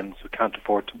with friends, who can't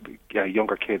afford to,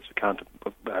 younger kids who can't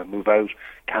move out,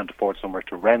 can't afford somewhere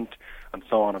to rent, and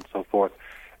so on and so forth.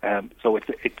 So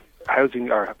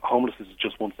housing or homelessness is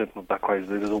just one symptom of that crisis.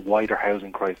 There's a wider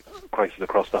housing crisis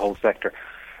across the whole sector.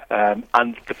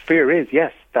 And the fear is,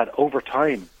 yes, that over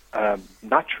time,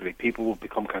 naturally, people will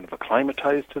become kind of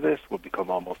acclimatized to this, will become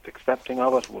almost accepting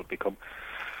of it,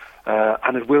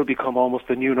 and it will become almost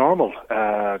the new normal,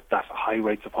 that high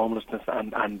rates of homelessness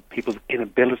and people's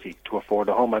inability to afford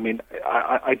a home. I mean,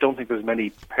 I don't think there's many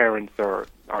parents or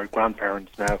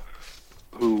grandparents now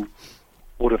who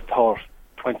would have thought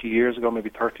 20 years ago, maybe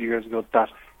 30 years ago, that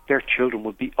their children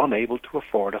would be unable to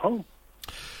afford a home.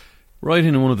 Writing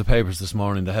in one of the papers this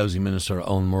morning, the Housing Minister,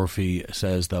 Owen Murphy,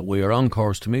 says that we are on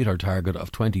course to meet our target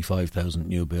of 25,000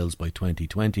 new builds by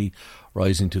 2020,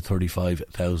 rising to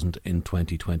 35,000 in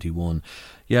 2021.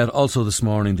 Yet also this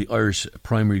morning, the Irish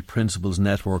Primary Principals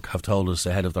Network have told us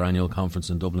ahead of their annual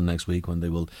conference in Dublin next week, when they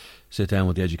will sit down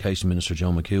with the Education Minister,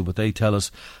 Joe McHugh, but they tell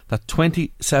us that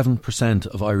 27%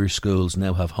 of Irish schools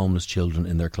now have homeless children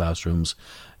in their classrooms.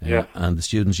 And the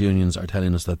students' unions are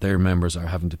telling us that their members are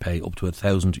having to pay up to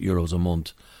 €1,000 a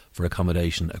month for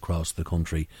accommodation across the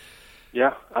country.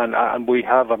 Yeah, and we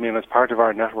have, I mean, as part of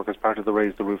our network, as part of the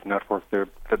Raise the Roof network,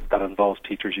 that involves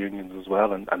teachers' unions as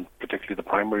well, and particularly the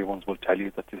primary ones will tell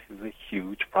you that this is a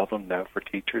huge problem now for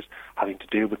teachers, having to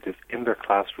deal with this in their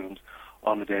classrooms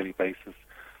on a daily basis,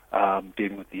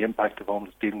 dealing with the impact of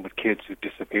homelessness, dealing with kids who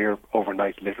disappear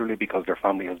overnight literally because their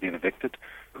family has been evicted,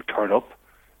 who turn up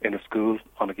in a school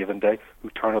on a given day, who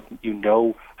turn up,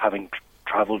 having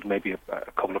travelled maybe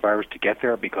a couple of hours to get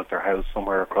there because they're housed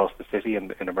somewhere across the city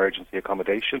in emergency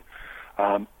accommodation.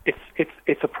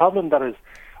 It's a problem that is,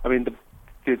 I mean,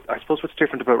 I suppose what's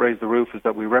different about Raise the Roof is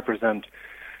that we represent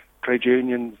trade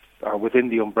unions, or within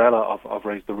the umbrella of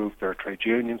Raise the Roof, there are trade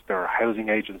unions, there are housing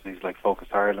agencies like Focus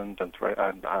Ireland and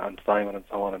Simon and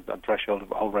so on, and Threshold,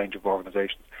 a whole range of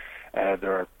organisations.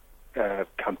 There are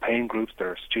campaign groups, there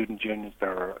are student unions,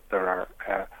 there are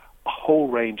a whole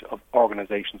range of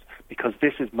organisations, because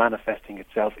this is manifesting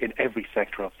itself in every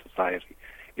sector of society.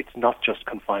 It's not just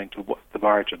confined to the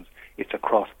margins, it's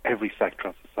across every sector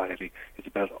of society. It's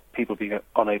about people being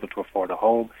unable to afford a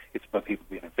home, it's about people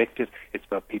being evicted, it's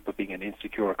about people being in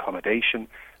insecure accommodation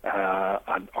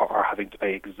or having to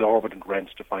pay exorbitant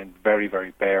rents to find very,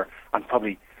 very bare and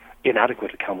probably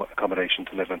inadequate accommodation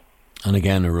to live in. And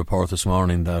again, a report this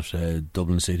morning that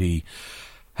Dublin City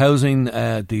Housing,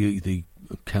 the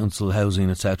council housing,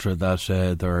 etc.,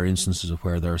 that there are instances of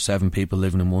where there are 7 people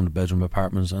living in one-bedroom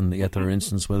apartments, and yet there are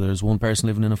instances where there's one person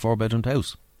living in a 4-bedroom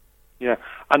house. Yeah,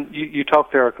 and you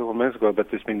talked there a couple of minutes ago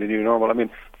about this being the new normal. I mean,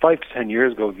 5 to 10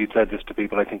 years ago, if you'd said this to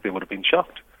people, I think they would have been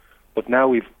shocked. But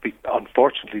now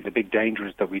unfortunately, the big danger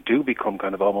is that we do become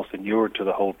kind of almost inured to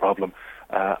the whole problem.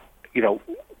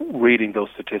 Reading those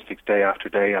statistics day after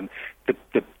day, and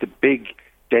the big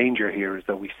danger here is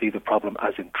that we see the problem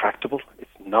as intractable.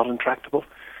 It's not intractable.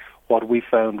 What we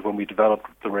found when we developed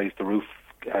the Raise the Roof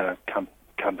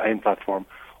campaign platform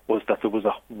was that there was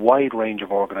a wide range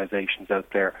of organisations out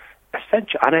there,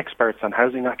 and experts and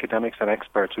housing academics and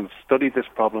experts who've studied this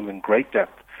problem in great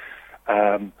depth,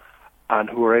 and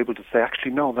who are able to say,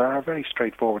 actually, no, there are very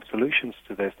straightforward solutions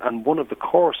to this. And one of the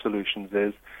core solutions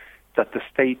is that the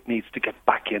state needs to get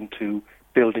back into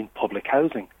building public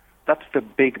housing. That's the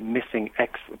big missing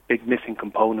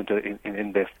component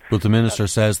in this. But the Minister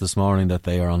says this morning that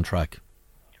they are on track.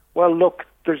 Well,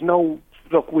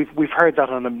 we've heard that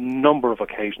on a number of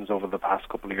occasions over the past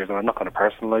couple of years, and I'm not going to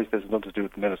personalise this, it's nothing to do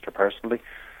with the Minister personally.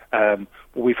 But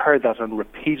we've heard that on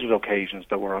repeated occasions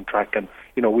that we're on track, and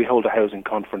we hold a housing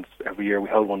conference every year. We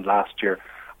held one last year.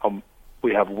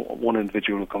 we have one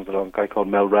individual who comes along, a guy called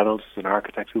Mel Reynolds, who's an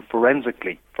architect, who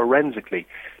forensically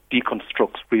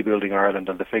deconstructs Rebuilding Ireland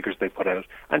and the figures they put out,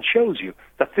 and shows you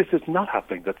that this is not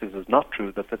happening, that this is not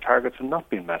true, that the targets are not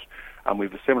being met. And we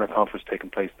have a similar conference taking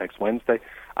place next Wednesday,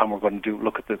 and we're going to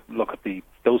look at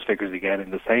those figures again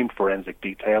in the same forensic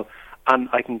detail. And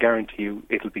I can guarantee you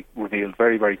it'll be revealed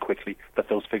very, very quickly that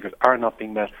those figures are not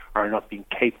being met, are not being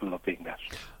capable of being met.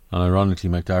 And ironically,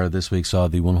 McDara this week saw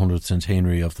the 100th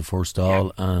centenary of the first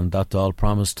Dáil, and that Dáil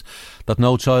promised that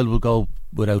no child would go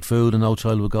without food and no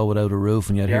child would go without a roof,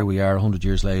 and yet here we are 100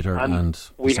 years later. And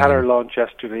we had our launch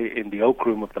yesterday in the Oak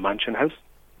Room of the Mansion House,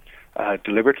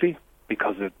 deliberately,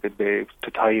 because it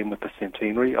to tie in with the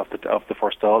centenary of the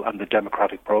first Dáil and the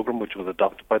democratic programme which was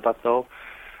adopted by that Dáil.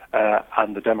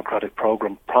 And the democratic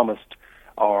programme promised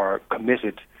or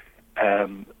committed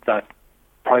that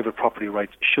private property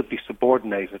rights should be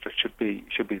subordinated, or should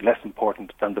be less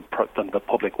important than the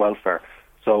public welfare.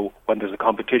 So when there's a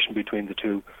competition between the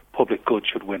two, public good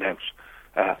should win out.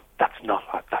 That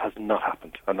has not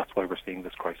happened, and that's why we're seeing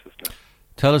this crisis now.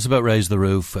 Tell us about Raise the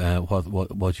Roof,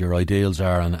 what your ideals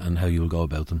are and how you'll go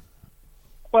about them.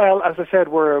 Well, as I said,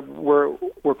 we're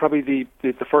probably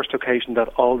the first occasion that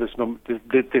all this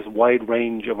wide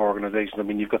range of organisations. I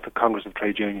mean, you've got the Congress of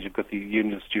Trade Unions, you've got the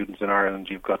Union of Students in Ireland,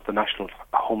 you've got the National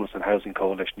Homeless and Housing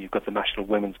Coalition, you've got the National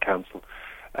Women's Council.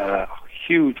 A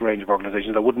huge range of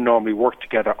organisations that wouldn't normally work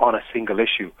together on a single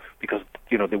issue because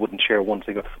they wouldn't share one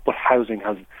single. But housing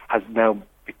has now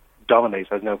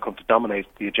come to dominate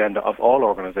the agenda of all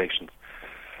organisations.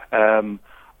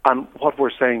 And what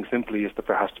we're saying simply is that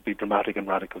there has to be dramatic and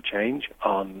radical change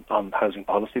on housing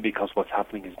policy, because what's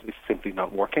happening is simply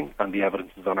not working, and the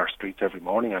evidence is on our streets every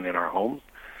morning and in our homes.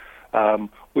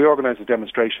 We organised a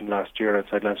demonstration last year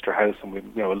outside Leinster House,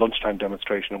 and a lunchtime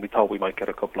demonstration, and we thought we might get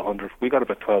a couple of hundred. We got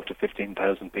about 12 to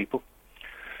 15,000 people.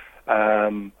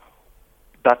 That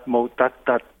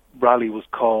rally was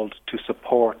called to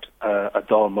support a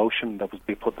Dáil motion that was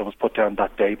put down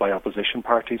that day by opposition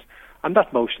parties. And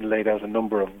that motion laid out a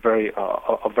number of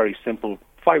very simple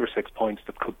 5 or 6 points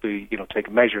that could be,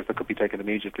 measures that could be taken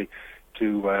immediately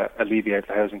to alleviate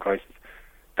the housing crisis.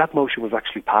 That motion was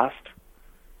actually passed,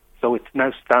 so it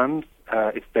now stands.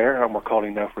 It's there, and we're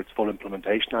calling now for its full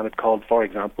implementation. And it called, for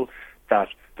example, that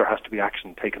there has to be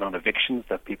action taken on evictions,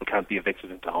 that people can't be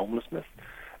evicted into homelessness.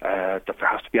 That there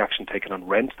has to be action taken on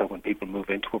rent, that when people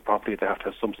move into a property, they have to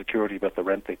have some security about the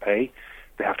rent they pay.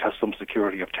 They have to have some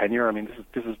security of tenure. I mean,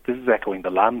 this is echoing the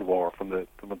land war from the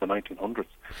 1900s.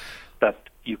 That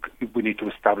we need to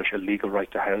establish a legal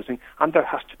right to housing, and there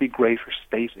has to be greater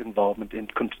state involvement in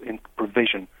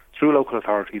provision through local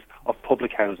authorities of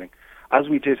public housing, as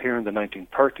we did here in the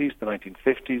 1930s, the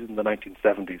 1950s, and the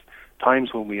 1970s,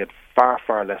 times when we had far,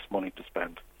 far less money to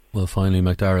spend. Well, finally,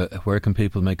 McDara, where can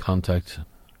people make contact?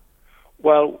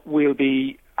 Well, we'll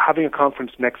be having a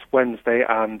conference next Wednesday,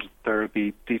 and there will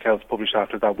be details published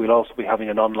after that. We'll also be having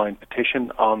an online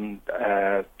petition on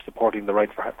supporting the right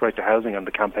to housing and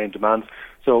the campaign demands.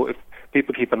 So if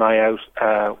people keep an eye out,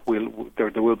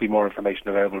 there will be more information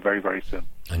available very, very soon.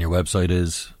 And your website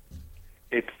is?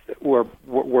 We're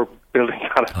building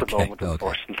that at the moment,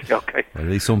 unfortunately. Okay. Well, at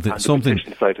least something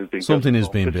is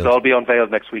being built. It'll all be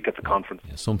unveiled next week at the conference.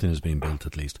 Yeah, something is being built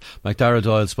at least. McDara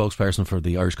Doyle, spokesperson for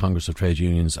the Irish Congress of Trade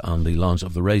Unions, on the launch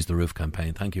of the Raise the Roof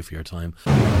campaign. Thank you for your time.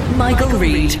 Michael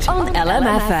Reid on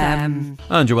LMFM.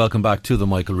 And you're welcome back to the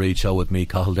Michael Reid Show with me,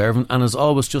 Cathal Dervan. And as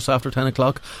always, just after 10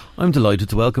 o'clock, I'm delighted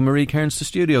to welcome Marie Cairns to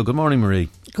studio. Good morning, Marie.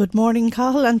 Good morning,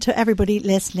 Cathal, and to everybody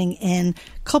listening in.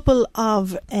 Couple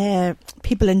of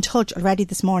people in touch already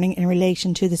this morning in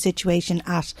relation to the situation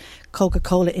at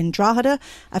Coca-Cola in Drogheda.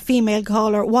 A female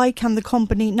caller: why can the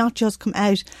company not just come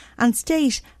out and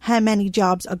state how many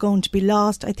jobs are going to be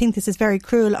lost? I think this is very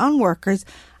cruel on workers,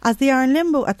 as they are in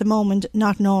limbo at the moment,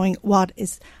 not knowing what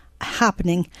is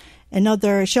happening.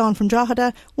 Another Sean from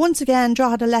Drogheda: once again,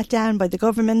 Drogheda let down by the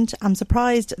government. I'm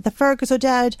surprised that Fergus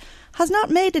O'Dowd has not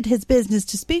made it his business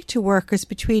to speak to workers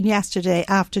between yesterday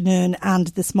afternoon and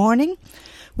this morning.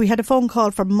 We had a phone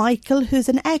call from Michael, who's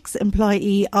an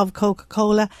ex-employee of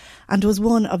Coca-Cola and was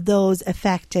one of those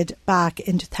affected back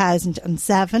in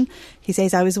 2007. He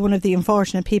says, I was one of the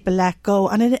unfortunate people let go,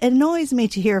 and it annoys me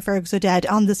to hear Fergus O'Dowd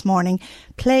on this morning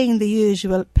playing the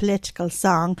usual political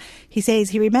song. He says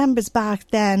he remembers back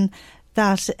then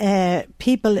that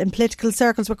people in political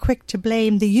circles were quick to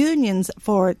blame the unions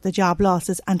for the job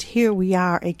losses, and here we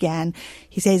are again.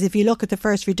 He says if you look at the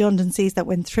first redundancies that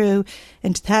went through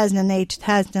in 2008,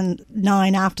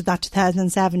 2009, after that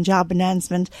 2007 job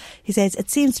announcement, he says it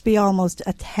seems to be almost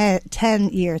a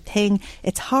 10-year thing.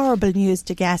 It's horrible news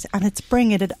to get, and it's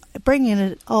bringing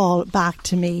it all back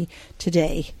to me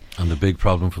today. And the big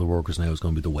problem for the workers now is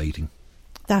going to be the waiting.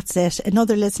 That's it.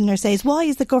 Another listener says, why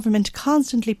is the government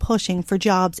constantly pushing for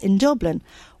jobs in Dublin?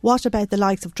 What about the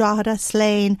likes of Drogheda,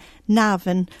 Slane,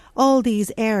 Navan, all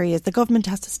these areas? The government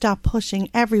has to stop pushing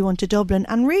everyone to Dublin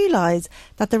and realise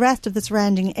that the rest of the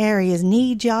surrounding areas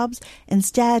need jobs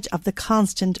instead of the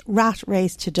constant rat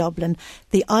race to Dublin.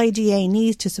 The IDA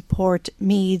needs to support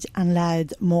Meath and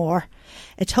Louth more.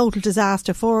 A total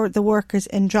disaster for the workers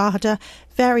in Drogheda.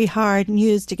 Very hard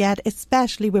news to get,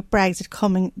 especially with Brexit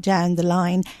coming down the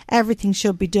line. Everything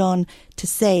should be done to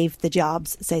save the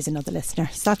jobs, says another listener.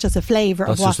 So that's just a flavour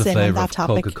of what's in on that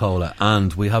topic. Coca-Cola.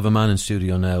 And we have a man in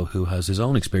studio now who has his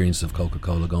own experience of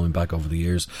Coca-Cola going back over the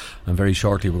years. And very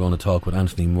shortly we're going to talk with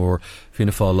Anthony Moore,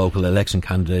 Fianna Fáil local election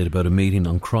candidate, about a meeting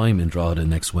on crime in Drogheda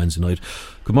next Wednesday night.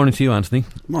 Good morning to you, Anthony.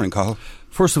 Good morning, Cathal.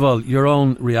 First of all, your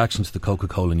own reaction to the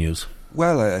Coca-Cola news.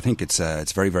 Well, I think it's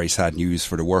very, very sad news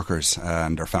for the workers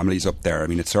and their families up there. I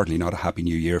mean, it's certainly not a happy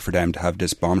new year for them to have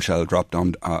this bombshell dropped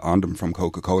on them from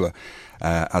Coca-Cola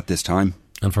at this time.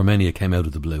 And for many, it came out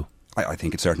of the blue. I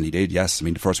think it certainly did, yes. I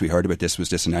mean, the first we heard about this was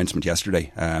this announcement yesterday,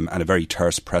 and a very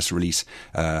terse press release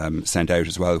sent out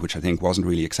as well, which I think wasn't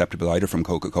really acceptable either from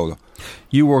Coca-Cola.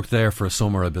 You worked there for a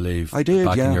summer, I believe. I did,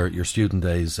 back yeah. in your student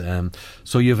days.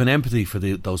 So you have an empathy for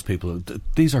those people.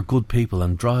 These are good people,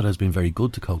 and Drogheda has been very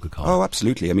good to Coca-Cola. Oh,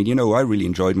 absolutely. I mean, I really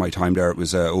enjoyed my time there. It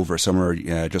was over a summer,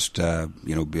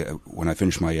 when I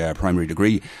finished my primary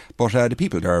degree. But the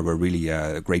people there were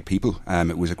really great people.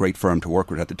 It was a great firm to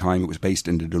work with at the time. It was based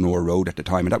in the Dunor Road at the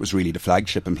time, and that was really the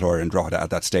flagship employer in Drogheda at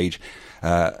that stage,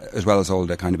 as well as all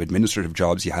the kind of administrative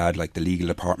jobs you had, like the legal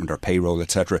department or payroll,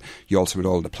 etc. You also had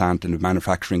all the plant and the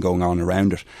manufacturing going on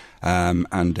around it,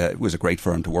 and it was a great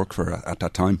firm to work for at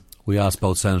that time. We asked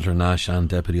both Senator Nash and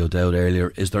Deputy O'Dowd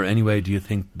earlier, is there any way, do you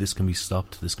think, this can be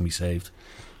stopped, this can be saved?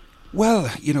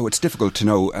 Well, it's difficult to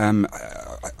know.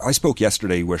 I spoke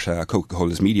yesterday with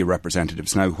Coca-Cola's media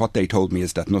representatives. Now, what they told me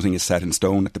is that nothing is set in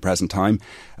stone at the present time.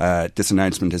 This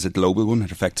announcement is a global one.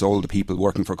 It affects all the people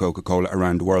working for Coca-Cola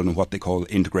around the world in what they call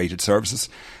integrated services.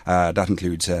 That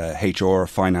includes HR,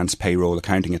 finance, payroll,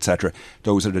 accounting, etc.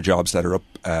 Those are the jobs that are up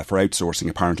for outsourcing,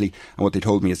 apparently. And what they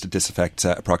told me is that this affects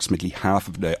approximately half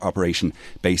of the operation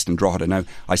based in Drogheda. Now,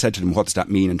 I said to them, what does that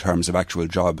mean in terms of actual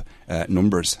job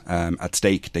numbers at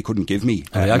stake? They couldn't give me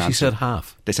and they actually said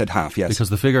half. They said half, yes. Because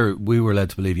the figure we were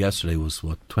led to believe yesterday was,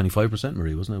 25%,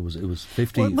 Marie, wasn't it? It was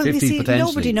 50, well, 50 see, potentially.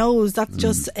 Nobody knows. That's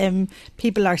just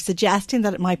people are suggesting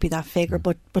that it might be that figure,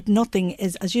 but nothing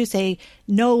is, as you say,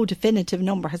 no definitive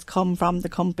number has come from the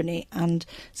company, and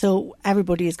so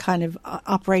everybody is kind of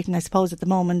operating, I suppose, at the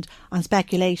moment on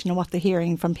speculation and what they're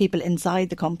hearing from people inside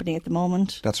the company at the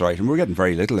moment. That's right, and we're getting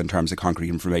very little in terms of concrete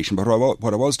information, but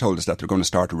what I was told is that they're going to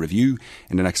start a review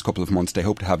in the next couple of months. They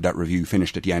hope to have that review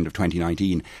finished at the end of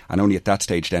 2019, and only at that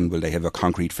stage then will they have a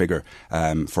concrete figure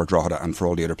for Drogheda and for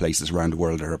all the other places around the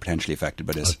world that are potentially affected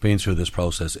by this. I've been through this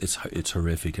process. It's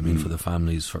horrific. I mean, for the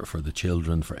families, for the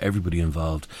children, for everybody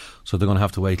involved. So they're going to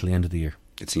have to wait till the end of the year.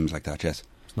 It seems like that, yes.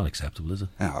 It's not acceptable, is it?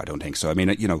 No, I don't think so. I mean,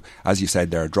 as you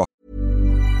said there,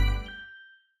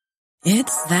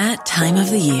 It's that time of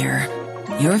the year.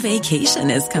 Your vacation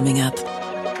is coming up.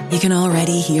 You can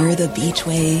already hear the beach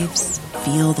waves,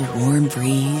 feel the warm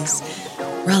breeze,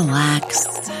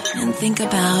 relax, and think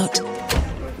about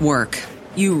work.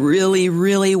 You really,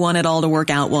 really want it all to work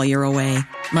out while you're away.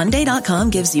 Monday.com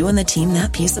gives you and the team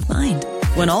that peace of mind.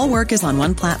 When all work is on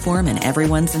one platform and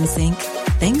everyone's in sync,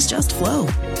 things just flow.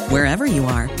 Wherever you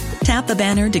are, tap the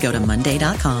banner to go to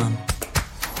Monday.com.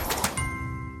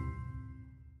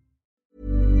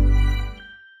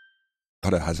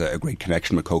 Has a great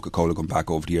connection with Coca-Cola going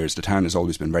back over the years. The town has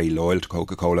always been very loyal to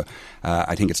Coca-Cola.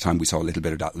 I think it's time we saw a little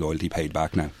bit of that loyalty paid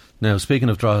back now. Now, speaking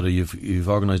of Drogheda, you've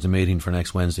organised a meeting for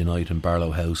next Wednesday night in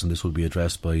Barlow House, and this will be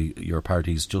addressed by your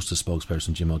party's Justice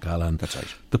spokesperson, Jim O'Callaghan. That's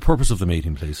right. The purpose of the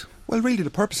meeting, please? Well, really,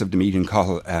 the purpose of the meeting,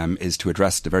 Cathal, is to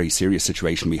address the very serious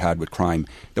situation we had with crime,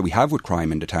 that we have with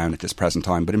crime in the town at this present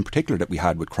time, but in particular that we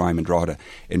had with crime in Drogheda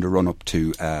in the run-up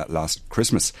to last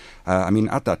Christmas.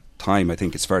 At that time, I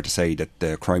think it's fair to say that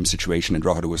the crime situation in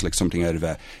Drogheda was like something out of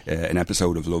an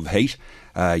episode of Love-Hate.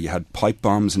 You had pipe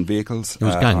bombs in vehicles. It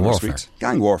was gang on warfare. The streets.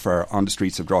 Gang warfare on the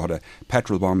streets of Drogheda.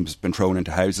 Petrol bombs been thrown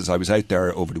into houses. I was out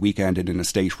there over the weekend in an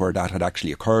estate where that had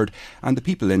actually occurred, and the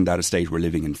people in that estate were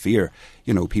living in fear.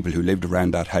 You know, people who lived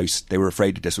around that house, they were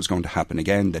afraid that this was going to happen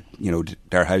again, that, you know,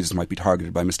 their houses might be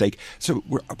targeted by mistake. So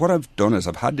what I've done is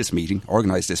I've had this meeting,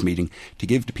 organised this meeting, to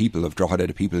give the people of Drogheda,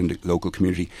 the people in the local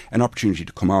community, an opportunity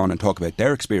to come on and talk about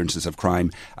their experiences of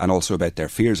crime and also about their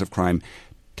fears of crime,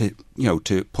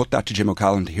 to put that to Jim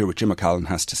O'Callaghan, to hear what Jim O'Callaghan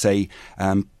has to say.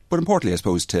 But importantly, I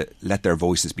suppose, to let their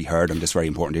voices be heard on this very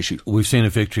important issue. We've seen a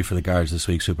victory for the guards this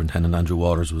week. Superintendent Andrew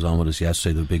Waters was on with us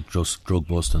yesterday, the big drug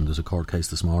bust, and there's a court case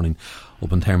this morning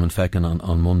up in Termonfeckin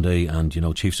on Monday, and, you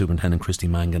know, Chief Superintendent Christy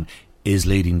Mangan is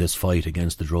leading this fight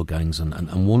against the drug gangs,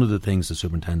 and one of the things that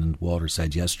Superintendent Waters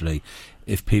said yesterday,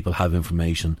 if people have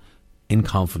information in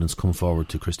confidence, come forward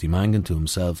to Christy Mangan, to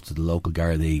himself, to the local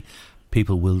Gardaí,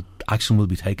 action will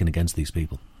be taken against these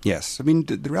people. Yes, I mean,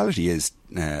 the reality is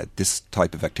this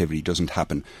type of activity doesn't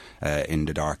happen in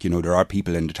the dark. You know, there are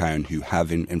people in the town who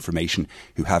have information,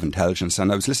 who have intelligence,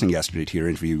 and I was listening yesterday to your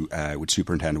interview with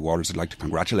Superintendent Waters. I'd like to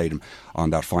congratulate him on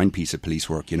that fine piece of police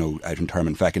work, you know, out in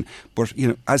Termonfeckin. But, you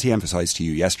know, as he emphasised to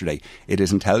you yesterday, it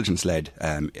is intelligence-led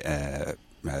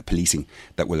policing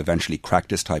that will eventually crack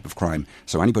this type of crime.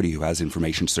 So anybody who has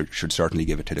information should certainly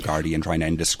give it to the Gardaí and try and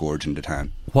end this scourge in the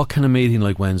town. What can a meeting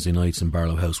like Wednesday nights in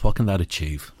Barlow House, what can that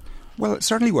achieve? Well,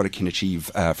 certainly what it can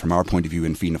achieve from our point of view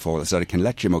in Fianna Fáil is that it can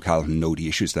let Jim O'Callaghan know the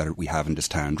issues that we have in this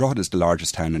town. Drogheda is the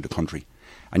largest town in the country,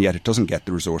 and yet it doesn't get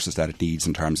the resources that it needs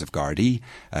in terms of Gardaí.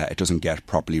 It doesn't get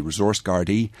properly resourced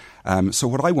Gardaí. So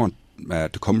what I want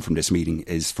to come from this meeting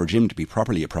is for Jim to be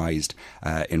properly apprised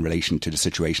in relation to the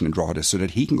situation in Drogheda, so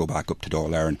that he can go back up to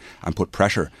Dáil Éireann and put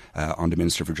pressure on the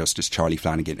Minister for Justice, Charlie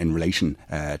Flanagan, in relation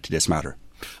to this matter.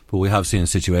 But we have seen a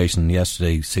situation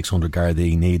yesterday, 600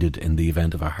 Gardaí needed in the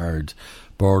event of a hard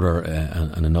border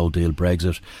and a no-deal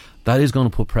Brexit. That is going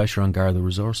to put pressure on Garda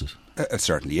resources. It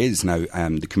certainly is. Now,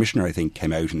 the Commissioner, I think,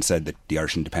 came out and said that the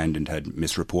Irish Independent had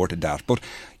misreported that. But,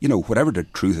 you know, whatever the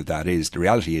truth of that is, the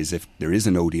reality is if there is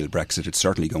a no-deal Brexit, it's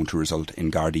certainly going to result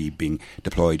in Gardaí being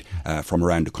deployed from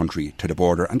around the country to the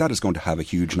border. And that is going to have a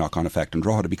huge knock-on effect on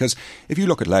Drogheda. Because if you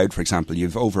look at Louth, for example,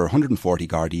 you've over 140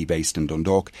 Gardaí based in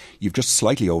Dundalk. You've just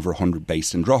slightly over 100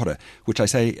 based in Drogheda, which I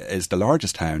say is the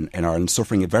largest town in Ireland,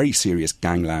 suffering a very serious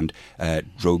gangland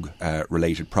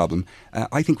drug-related problem.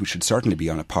 I think we should certainly be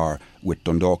on a par with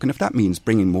Dundalk, and if that means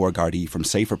bringing more Gardaí from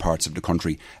safer parts of the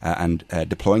country and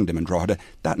deploying them in Drogheda,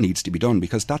 that needs to be done,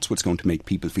 because that's what's going to make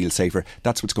people feel safer.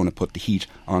 That's what's going to put the heat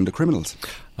on the criminals.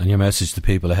 And your message to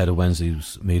people ahead of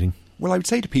Wednesday's meeting? Well, I would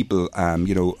say to people,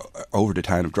 over the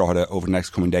town of Drogheda over the next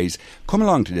coming days, come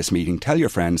along to this meeting, tell your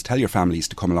friends, tell your families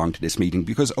to come along to this meeting,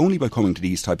 because only by coming to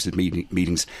these types of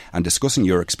meetings and discussing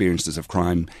your experiences of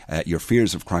crime, your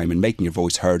fears of crime, and making your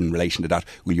voice heard in relation to that,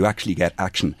 will you actually get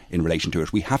action in relation to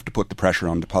it. We have to put the pressure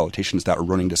on the politicians that are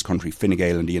running this country, Fine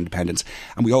Gael and the Independents,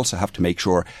 and we also have to make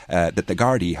sure that the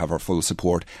Gardaí have our full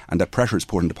support, and that pressure is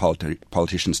put into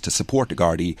politicians to support the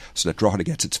Gardaí, so that Drogheda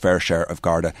gets its fair share of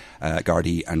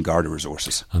Gardaí and Garda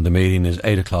resources. And the meeting is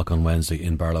 8 o'clock on Wednesday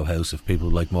in Barlow House. If people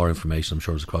would like more information, I'm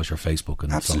sure it's across your Facebook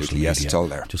and absolutely, social media. Yes, it's all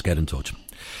there. Just get in touch.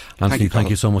 Anthony, thank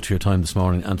you so much for your time this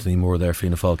morning. Anthony Moore there,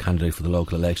 Fianna Fáil candidate for the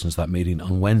local elections. That meeting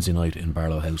on Wednesday night in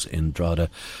Barlow House in Drogheda.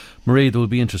 Marie, there will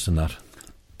be interest in that.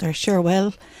 There sure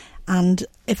will. And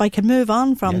if I can move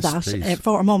on from that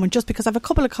for a moment, just because I have a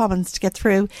couple of comments to get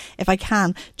through, if I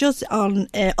can, just on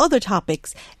other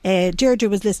topics. Deirdre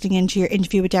was listening into your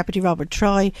interview with Deputy Robert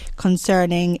Troy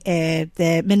concerning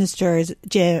the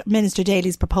Minister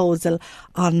Daly's proposal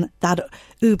on that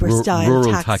Uber-style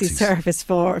taxi service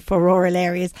for rural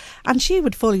areas. And she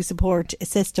would fully support a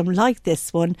system like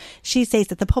this one. She says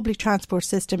that the public transport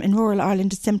system in rural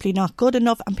Ireland is simply not good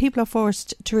enough, and people are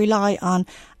forced to rely on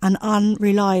an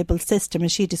unreliable system,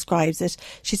 as she describes it.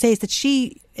 She says that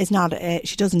she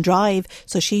doesn't drive,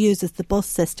 so she uses the bus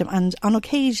system, and on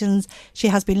occasions she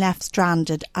has been left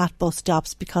stranded at bus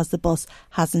stops because the bus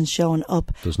hasn't shown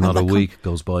up. There's not a week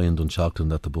goes by in Dunshaughlin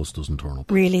that the bus doesn't turn up.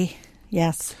 Really?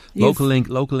 Yes. Local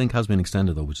Link has been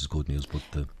extended though, which is good news, but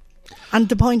and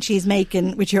the point she's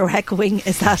making, which you're echoing,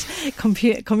 is that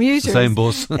commuters same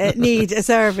bus. need a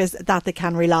service that they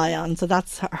can rely on. So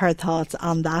that's her thoughts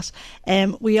on that.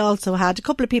 We also had a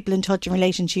couple of people in touch in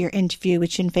relation to your interview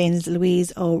with Sinn Féin's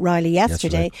Louise O'Reilly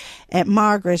yesterday.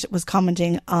 Margaret was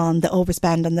commenting on the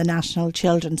overspend on the National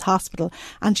Children's Hospital,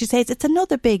 and she says it's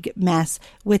another big mess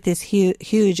with this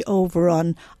huge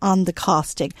overrun on the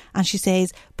costing. And she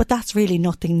says, but that's really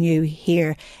nothing new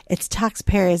here. It's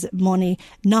taxpayers' money,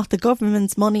 not the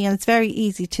government's money, and it's very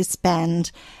easy to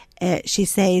spend. she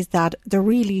says that there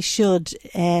really should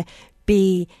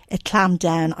be a clamp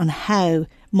down on how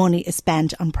money is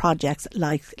spent on projects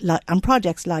like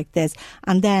this.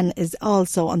 And then is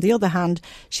also, on the other hand,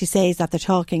 she says that they're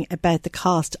talking about the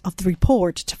cost of the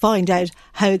report to find out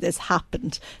how this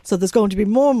happened. So there's going to be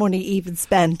more money even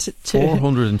spent to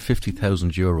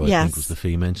 €450,000, I think was the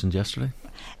fee mentioned yesterday.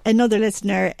 Another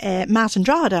listener, Matt and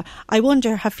Drogheda, I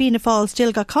wonder, have Fianna Fáil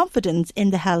still got confidence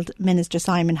in the Health Minister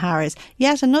Simon Harris?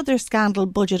 Yet another scandal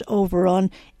budget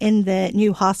overrun in the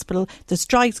new hospital, the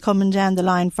strikes coming down the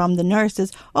line from the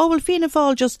nurses. Oh, will Fianna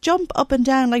Fáil just jump up and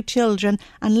down like children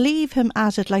and leave him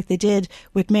at it like they did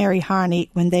with Mary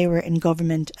Harney when they were in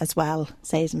government as well,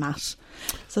 says Matt.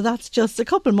 So that's just a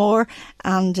couple more,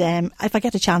 and if I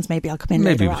get a chance, maybe I'll come in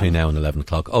maybe later between on. now and 11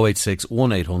 o'clock. 086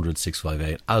 1800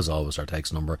 658, as always, our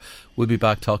text number. We'll be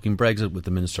back talking Brexit with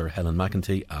the Minister Helen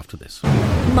McEntee after this.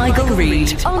 Michael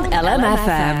Reid on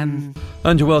LMFM.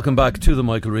 And you're welcome back to the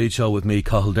Michael Reid Show with me,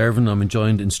 Cathal Dervin. I'm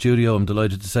joined in studio, I'm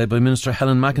delighted to say, by Minister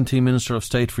Helen McEntee, Minister of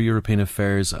State for European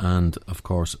Affairs and, of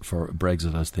course, for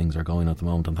Brexit as things are going at the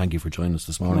moment. And thank you for joining us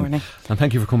this morning. And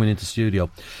thank you for coming into studio.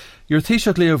 Your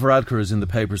Taoiseach Leo Varadkar is in the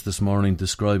papers this morning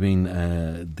describing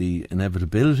the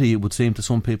inevitability, it would seem to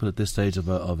some people at this stage, of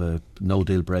a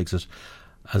no-deal Brexit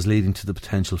as leading to the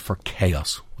potential for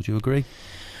chaos. Would you agree?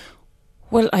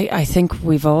 Well, I think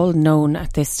we've all known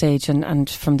at this stage and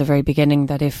from the very beginning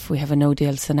that if we have a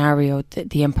no-deal scenario,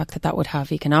 the impact that would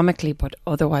have economically, but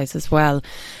otherwise as well.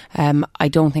 I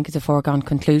don't think it's a foregone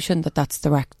conclusion that that's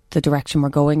the direction we're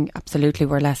going. Absolutely,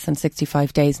 we're less than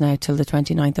 65 days now till the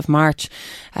 29th of March,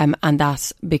 and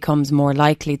that becomes more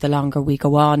likely the longer we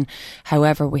go on.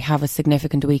 However, we have a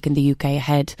significant week in the UK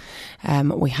ahead.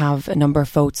 We have a number of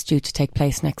votes due to take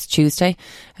place next Tuesday.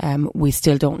 We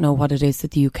still don't know what it is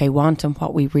that the UK want, and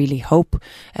what we really hope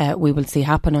we will see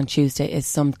happen on Tuesday is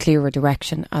some clearer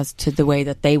direction as to the way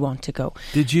that they want to go.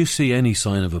 Did you see any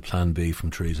sign of a plan B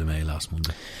from Theresa May last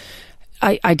Monday?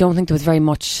 I don't think there was very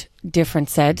much different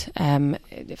said,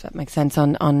 if that makes sense,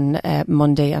 on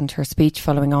Monday and her speech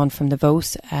following on from the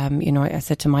vote. I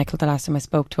said to Michael the last time I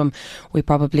spoke to him, we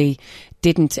probably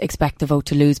didn't expect the vote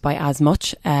to lose by as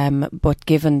much, but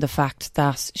given the fact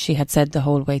that she had said the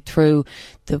whole way through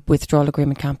the withdrawal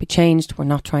agreement can't be changed, we're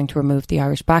not trying to remove the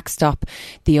Irish backstop,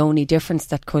 the only difference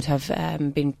that could have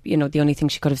been, the only thing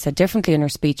she could have said differently in her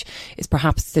speech is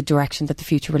perhaps the direction that the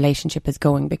future relationship is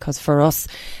going, because for us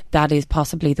that is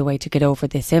possibly the way to get over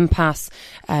this impasse.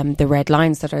 The red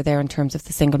lines that are there in terms of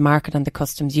the single market and the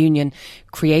customs union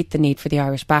create the need for the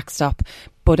Irish backstop.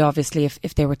 But obviously,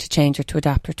 if they were to change or to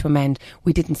adapt or to amend,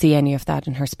 we didn't see any of that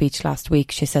in her speech last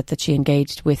week. She said that she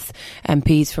engaged with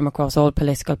MPs from across all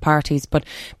political parties, but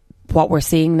what we're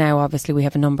seeing now, obviously, we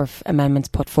have a number of amendments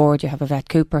put forward. You have Yvette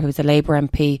Cooper, who's a Labour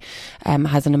MP,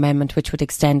 has an amendment which would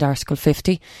extend Article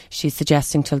 50. She's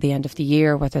suggesting till the end of the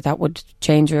year. Whether that would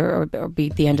change or be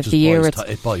the end of the year.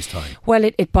 It buys time. Well,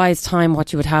 it buys time.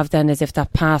 What you would have then is, if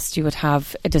that passed, you would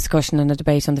have a discussion and a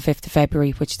debate on the 5th of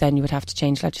February, which then you would have to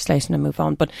change legislation and move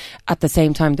on. But at the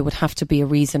same time, there would have to be a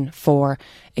reason for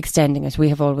extending it. We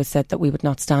have always said that we would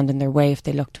not stand in their way if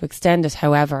they look to extend it.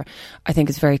 However, I think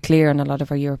it's very clear, and a lot of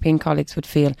our European colleagues would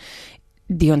feel,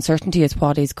 the uncertainty is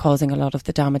what is causing a lot of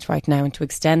the damage right now, and to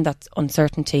extend that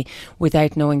uncertainty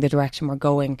without knowing the direction we're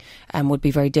going would be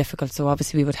very difficult. So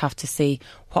obviously we would have to see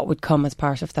what would come as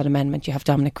part of that amendment. You have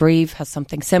Dominic Grieve has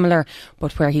something similar,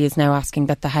 but where he is now asking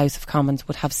that the House of Commons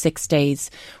would have 6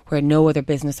 days where no other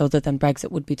business other than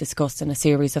Brexit would be discussed, in a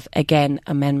series of, again,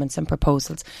 amendments and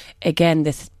proposals. Again,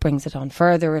 this brings it on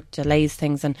further, it delays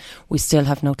things, and we still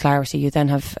have no clarity. You then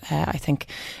have, I think,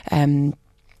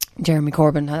 Jeremy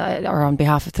Corbyn, or on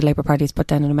behalf of the Labour Party, has put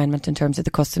down an amendment in terms of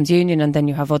the customs union, and then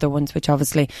you have other ones which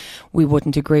obviously we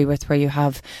wouldn't agree with, where you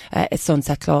have a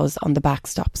sunset clause on the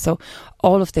backstop. So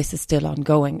all of this is still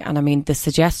ongoing, and I mean, the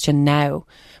suggestion now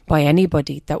by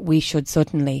anybody that we should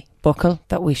suddenly buckle,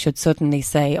 that we should suddenly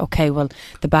say, OK, well,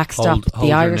 the backstop, hold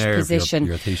the Irish nerve, position.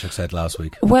 Your Taoiseach said last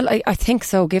week. Well, I think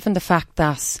so, given the fact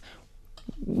that,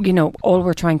 all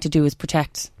we're trying to do is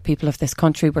protect people of this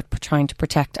country. We're trying to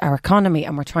protect our economy,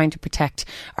 and we're trying to protect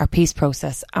our peace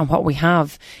process. And what we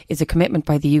have is a commitment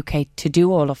by the UK to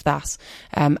do all of that.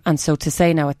 And so to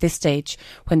say now at this stage,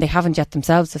 when they haven't yet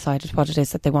themselves decided what it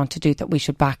is that they want to do, that we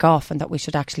should back off and that we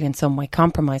should actually in some way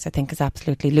compromise, I think is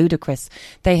absolutely ludicrous.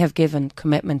 They have given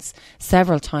commitments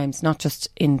several times, not just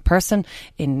in person,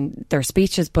 in their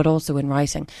speeches, but also in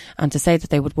writing. And to say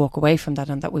that they would walk away from that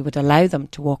and that we would allow them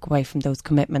to walk away from those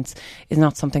commitments is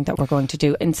not something that we're going to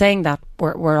do. in saying that,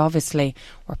 we're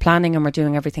planning and we're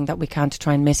doing everything that we can to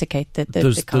try and mitigate the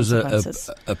consequences. There's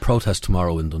a protest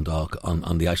tomorrow in Dundalk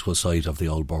on the actual site of the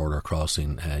old border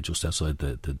crossing, just outside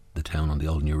the town on the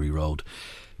old Newry Road.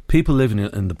 People living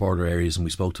in the border areas, and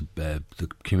we spoke to the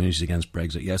Communities Against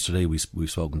Brexit yesterday. We've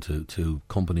spoken to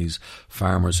companies,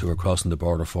 farmers who are crossing the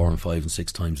border 4 and 5 and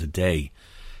 6 times a day.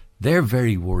 They're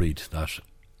very worried that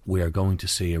we are going to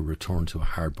see a return to a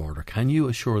hard border. Can you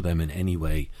assure them in any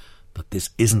way that this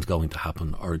isn't going to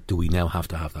happen, or do we now have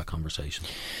to have that conversation?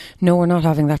 No, we're not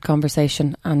having that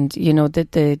conversation. And, you know,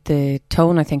 the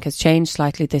tone, I think, has changed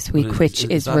slightly this week, which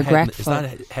is regretful. Is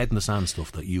that head in the sand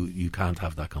stuff that you can't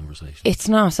have that conversation? It's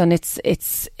not, and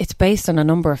it's based on a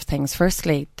number of things.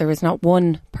 Firstly, there is not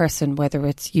one person, whether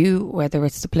it's you, whether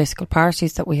it's the political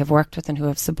parties that we have worked with and who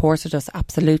have supported us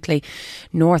absolutely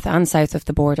north and south of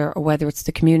the border, or whether it's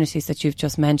the communities that you've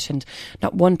just mentioned,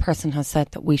 not one person has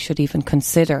said that we should even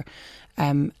consider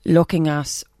looking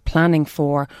at, planning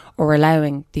for, or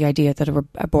allowing the idea that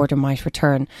a border might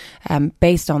return,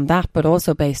 based on that, but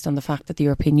also based on the fact that the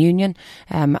European Union,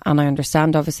 and I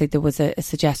understand obviously there was a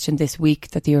suggestion this week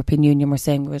that the European Union were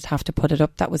saying we would have to put it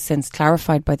up. That was since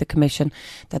clarified by the Commission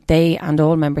that they and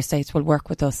all member states will work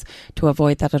with us to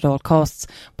avoid that at all costs,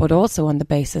 but also on the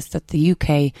basis that the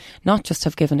UK not just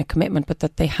have given a commitment, but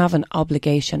that they have an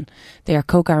obligation. They are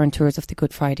co-guarantors of the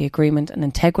Good Friday Agreement, an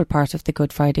integral part of the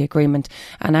Good Friday Agreement,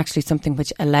 and actually something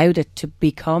which allowed it to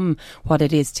become what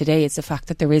it is today is the fact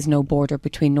that there is no border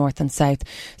between north and south.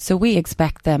 So we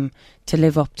expect them to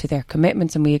live up to their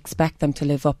commitments, and we expect them to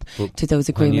live up to those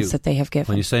agreements that they have given.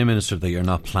 When you say, Minister, that you're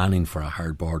not planning for a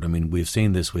hard border, I mean, we've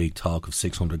seen this week talk of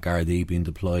 600 Gardaí being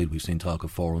deployed. We've seen talk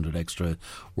of 400 extra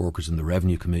workers in the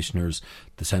Revenue Commissioners.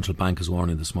 The Central Bank is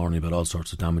warning this morning about all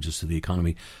sorts of damages to the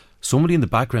economy. Somebody in the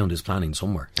background is planning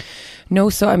somewhere. No,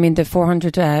 so I mean the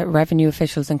 400 revenue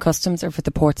officials and customs are for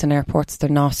the ports and airports. They're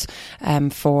not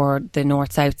for the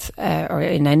north-south or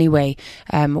in any way.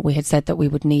 We had said that we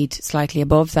would need slightly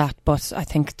above that, but I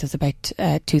think there's about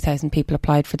 2,000 people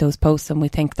applied for those posts, and we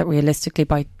think that realistically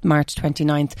by March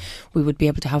 29th we would be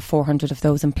able to have 400 of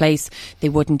those in place. They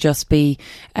wouldn't just be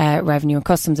revenue and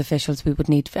customs officials. We would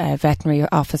need veterinary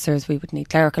officers, we would need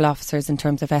clerical officers in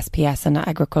terms of SPS and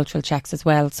agricultural checks as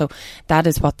well. So that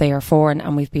is what they are for,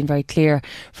 and we've been very clear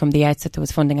from the outset there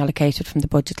was funding allocated from the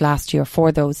budget last year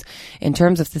for those. In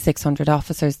terms of the 600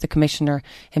 officers, the Commissioner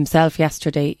himself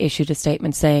yesterday issued a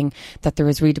statement saying that there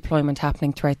is redeployment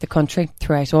happening throughout the country,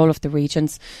 throughout all of the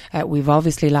regions. We've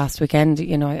obviously last weekend,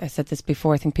 you know, I said this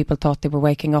before, I think people thought they were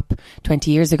waking up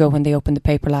 20 years ago when they opened the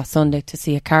paper last Sunday to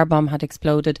see a car bomb had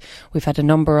exploded. We've had a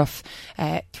number of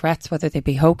threats, whether they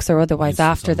be hoax or otherwise,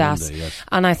 after that. Monday, yes.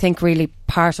 And I think really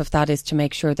part of that is to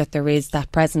make sure that there is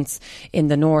that presence in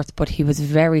the north, but he was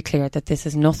very clear that this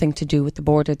has nothing to do with the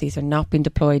border. These are not being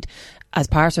deployed as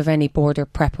part of any border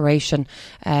preparation,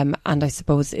 and I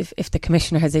suppose if the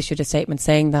Commissioner has issued a statement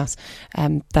saying that,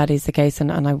 that is the case,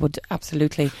 and I would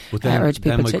absolutely urge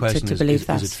people to believe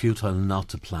that. Is it futile not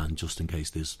to plan just in case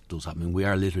this does happen? We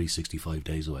are literally 65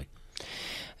 days away.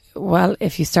 Well,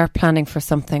 if you start planning for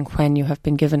something when you have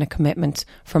been given a commitment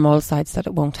from all sides that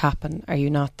it won't happen, are you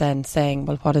not then saying,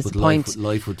 well, what is the point?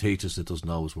 Life would teach us it doesn't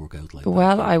always work out like that.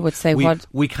 Well, I would say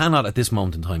we cannot at this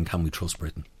moment in time, can we trust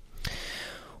Britain?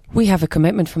 We have a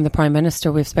commitment from the Prime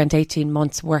Minister. We've spent 18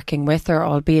 months working with her,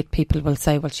 albeit people will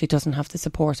say, well, she doesn't have the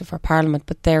support of her Parliament,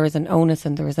 but there is an onus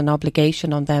and there is an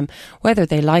obligation on them, whether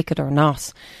they like it or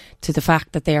not, to the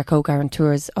fact that they are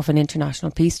co-guarantors of an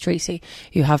international peace treaty.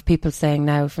 You have people saying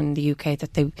now from the UK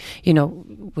that they, you know,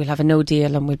 we'll have a no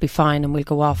deal and we'll be fine and we'll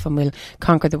go off and we'll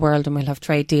conquer the world and we'll have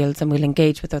trade deals and we'll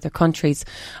engage with other countries.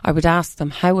 I would ask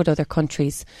them, how would other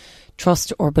countries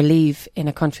trust or believe in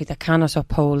a country that cannot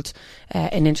uphold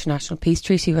an international peace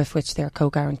treaty with which they are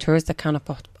co-guarantors, that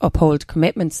cannot uphold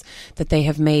commitments that they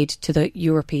have made to the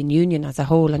European Union as a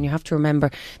whole? And you have to remember,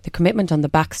 the commitment on the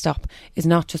backstop is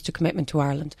not just a commitment to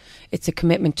Ireland. It's a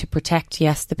commitment to protect,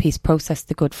 yes, the peace process,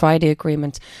 the Good Friday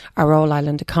Agreement, our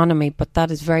all-island economy, but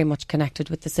that is very much connected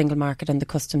with the single market and the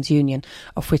customs union,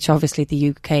 of which obviously the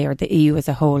UK or the EU as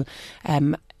a whole,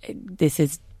 these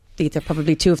are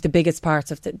probably two of the biggest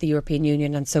parts of the European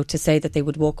Union, and so to say that they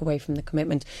would walk away from the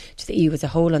commitment to the EU as a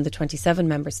whole and the 27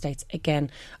 member states,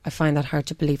 again, I find that hard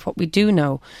to believe. What we do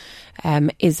know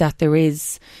is that there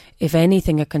is, if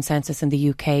anything, a consensus in the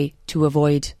UK to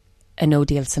avoid a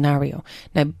no-deal scenario.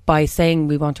 Now, by saying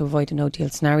we want to avoid a no-deal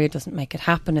scenario doesn't make it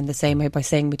happen, in the same way by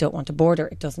saying we don't want a border,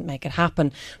 it doesn't make it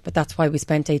happen. But that's why we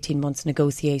spent 18 months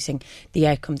negotiating the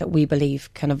outcome that we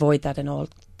believe can avoid that in all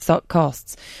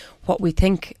costs. What we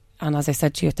think and as I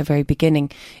said to you at the very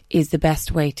beginning, is the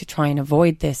best way to try and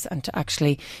avoid this and to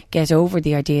actually get over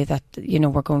the idea that, you know,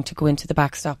 we're going to go into the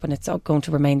backstop and it's going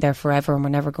to remain there forever and we're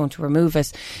never going to remove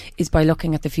it, is by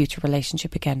looking at the future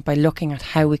relationship again, by looking at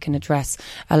how we can address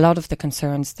a lot of the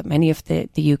concerns that many of the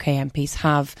UK MPs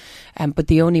have. But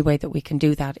the only way that we can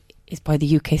do that is by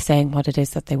the UK saying what it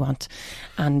is that they want.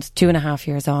 And 2.5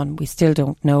 years on, we still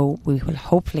don't know. We will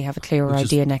hopefully have a clearer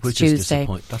idea next Tuesday.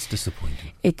 That's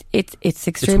disappointing. It's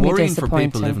extremely worrying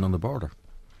disappointing for people living on the border.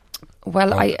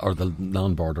 Well, or the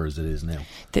non-border as it is now.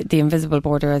 The invisible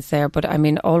border is there, but I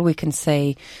mean, all we can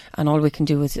say and all we can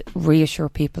do is reassure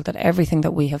people that everything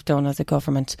that we have done as a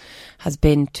government has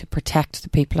been to protect the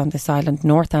people on this island,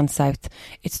 north and south.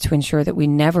 It's to ensure that we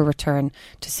never return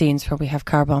to scenes where we have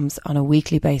car bombs on a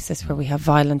weekly basis, where we have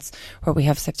violence, where we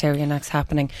have sectarian acts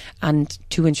happening, and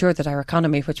to ensure that our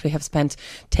economy, which we have spent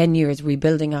 10 years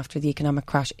rebuilding after the economic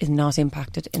crash, is not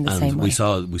impacted in the same way.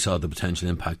 We saw the potential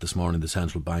impact this morning, the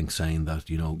central bank saying that,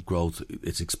 you know, growth,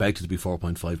 it's expected to be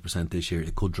 4.5% this year.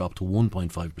 It could drop to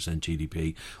 1.5%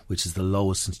 GDP, which is the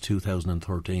lowest since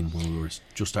 2013, when we were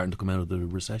just starting to come out of the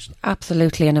recession.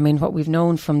 Absolutely. And I mean, what we've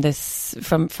known from this,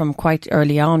 from quite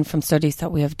early on, from studies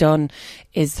that we have done,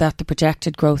 is that the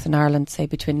projected growth in Ireland, say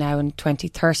between now and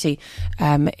 2030,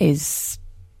 is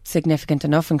significant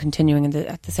enough and continuing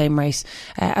at the same rate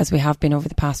as we have been over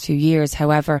the past few years.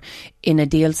 However, in a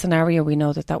deal scenario, we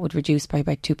know that would reduce by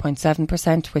about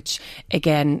 2.7%, which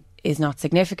again is not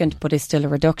significant, but is still a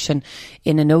reduction.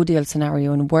 In a no-deal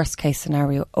scenario, in a worst-case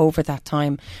scenario, over that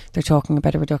time, they're talking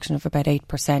about a reduction of about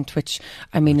 8%, which,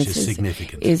 I mean, is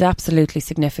significant. Is absolutely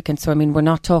significant. So, I mean, we're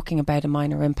not talking about a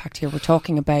minor impact here. We're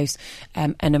talking about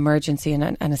an emergency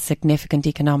and a significant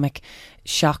economic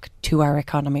shock to our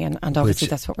economy, and obviously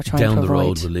that's what we're trying to avoid. Down the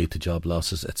road will lead to job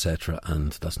losses, etc.,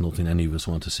 and that's nothing any of us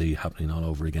want to see happening all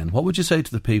over again. What would you say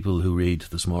to the people who read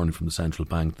this morning from the central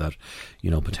bank that, you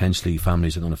know, potentially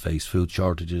families are going to face food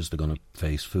shortages, they're going to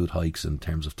face food hikes in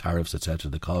terms of tariffs, etc.?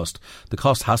 The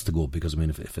cost has to go up, because I mean,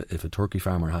 if a turkey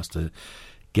farmer has to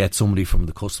get somebody from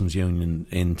the customs union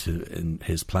in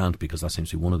his plant, because that seems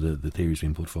to be one of the theories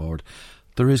being put forward,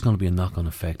 there is going to be a knock-on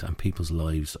effect, and people's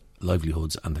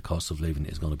livelihoods and the cost of living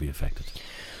is going to be affected.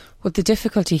 Well, the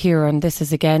difficulty here, and this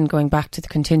is again going back to the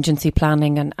contingency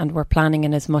planning, and we're planning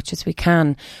in as much as we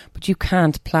can, but you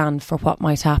can't plan for what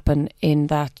might happen, in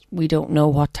that we don't know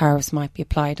what tariffs might be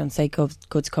applied on, say,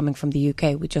 goods coming from the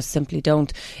UK. We just simply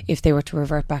don't. If they were to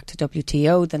revert back to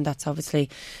WTO, then that's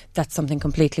something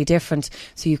completely different.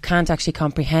 So you can't actually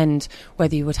comprehend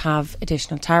whether you would have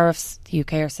additional tariffs. The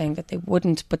UK are saying that they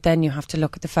wouldn't, but then you have to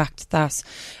look at the fact that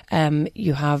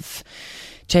you have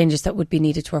changes that would be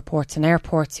needed to our ports and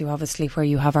airports. You obviously, where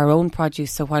you have our own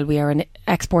produce. So while we are an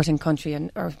exporting country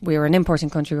or we are an importing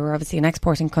country, we're obviously an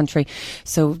exporting country.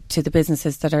 So to the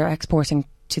businesses that are exporting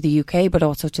to the UK, but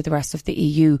also to the rest of the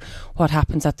EU, what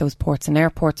happens at those ports and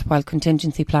airports? While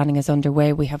contingency planning is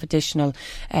underway, we have additional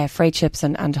freight ships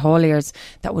and hauliers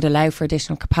that would allow for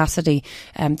additional capacity.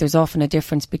 There's often a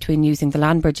difference between using the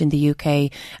land bridge in the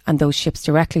UK and those ships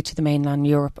directly to the mainland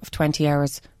Europe of 20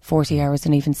 hours, 40 hours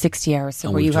and even 60 hours, so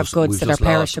where you have goods that are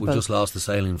perishable. We've just lost the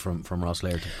sailing from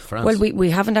Rosslare to France. Well, we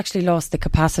haven't actually lost the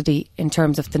capacity in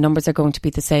terms of the numbers are going to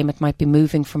be the same. It might be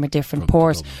moving from a different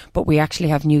port, but we actually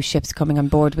have new ships coming on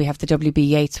board. We have the WB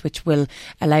Yates, which will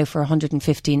allow for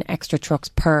 115 extra trucks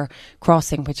per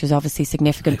crossing, which is obviously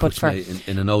significant. But for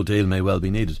in a no deal may well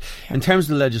be needed. Yeah. In terms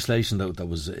of the legislation that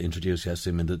was introduced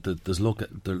yesterday, I mean,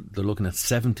 they're looking at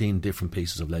 17 different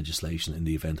pieces of legislation in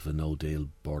the event of a no deal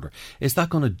border. Is that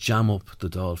going to jam up the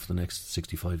Dáil for the next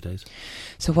 65 days?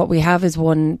 So what we have is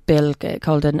one bill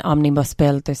called an omnibus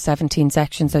bill. There's 17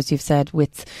 sections, as you've said,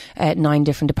 with 9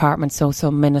 different departments. So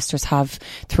some ministers have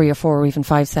 3 or 4 or even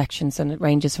 5 sections, and it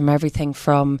ranges from everything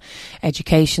from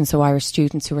education. So Irish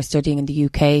students who are studying in the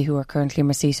UK who are currently in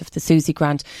receipt of the SUSI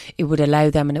grant, it would allow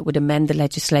them, and it would amend the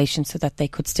legislation so that they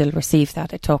could still receive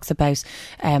that. It talks about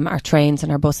our trains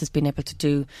and our buses being able to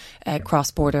do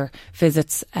cross-border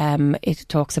visits. It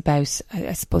talks about,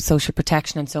 I suppose, social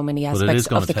protection and so many aspects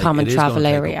of the common travel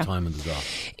area.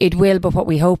 It will, but what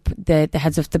we hope, the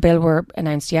heads of the bill were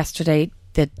announced yesterday,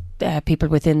 that people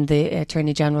within the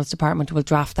Attorney General's Department will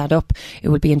draft that up. It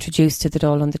will be introduced to the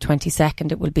Dáil on the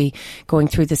 22nd. It will be going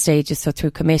through the stages, so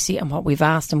through committee. And what we've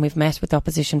asked, and we've met with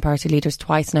opposition party leaders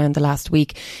twice now in the last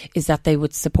week, is that they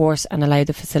would support and allow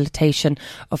the facilitation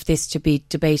of this to be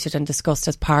debated and discussed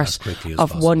as part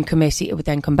of one committee. It would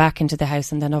then come back into the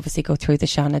House and then obviously go through the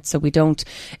Seanad. So we don't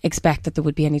expect that there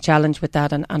would be any challenge with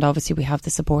that, and obviously we have the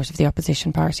support of the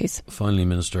opposition parties. Finally,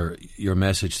 Minister, your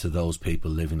message to those people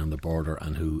living on the border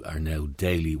and who are now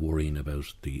daily worrying about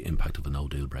the impact of a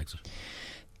no-deal Brexit.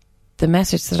 the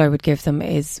message that I would give them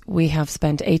is we have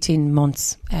spent 18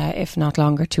 months, if not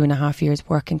longer, 2.5 years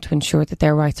working to ensure that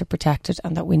their rights are protected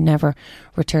and that we never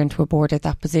return to a border.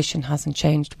 That position hasn't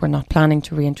changed. We're not planning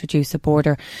to reintroduce a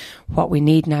border. What we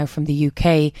need now from the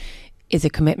UK is a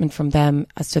commitment from them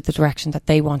as to the direction that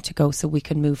they want to go, so we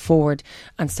can move forward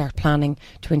and start planning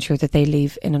to ensure that they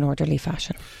leave in an orderly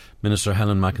fashion. Minister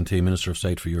Helen McEntee, Minister of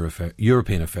State for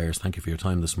European Affairs, thank you for your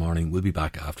time this morning. We'll be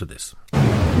back after this.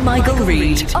 Michael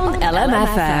Reid on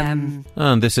LMFM.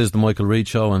 And this is the Michael Reid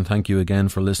Show, and thank you again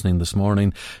for listening this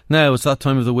morning. Now, it's that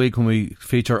time of the week when we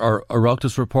feature our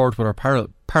Oireachtas report with our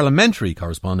parliamentary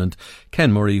correspondent,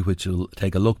 Ken Murray, which will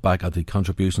take a look back at the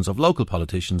contributions of local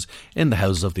politicians in the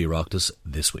Houses of the Oireachtas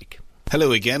this week.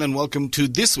 Hello again, and welcome to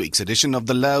this week's edition of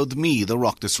the Louth Meath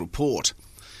Oireachtas report.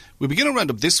 We begin a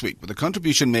roundup this week with a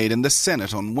contribution made in the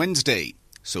Senate on Wednesday.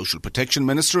 Social Protection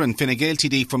Minister and Fine Gael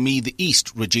TD for Meath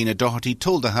East, Regina Doherty,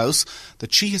 told the House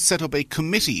that she has set up a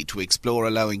committee to explore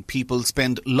allowing people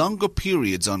spend longer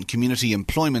periods on community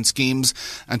employment schemes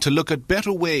and to look at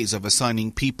better ways of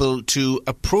assigning people to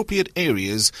appropriate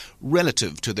areas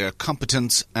relative to their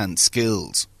competence and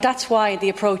skills. That's why the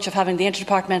approach of having the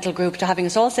interdepartmental group to having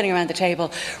us all sitting around the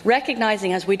table,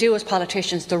 recognising as we do as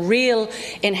politicians the real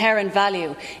inherent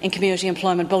value in community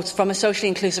employment, both from a socially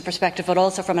inclusive perspective but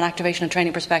also from an activation and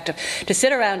training perspective, to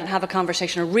sit around and have a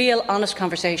conversation, a real honest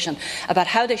conversation about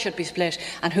how they should be split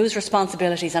and whose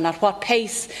responsibilities and at what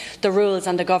pace the rules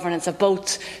and the governance of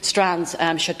both strands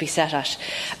should be set at.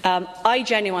 I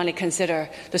genuinely consider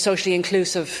the socially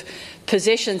inclusive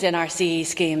positions in our CE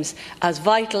schemes as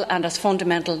vital and as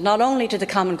fundamental not only to the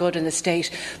common good in the state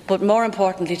but more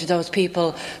importantly to those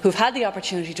people who've had the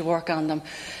opportunity to work on them,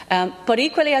 but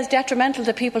equally as detrimental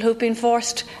to people who've been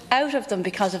forced out of them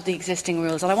because of the existing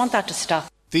rules, and I want that to stop.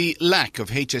 The lack of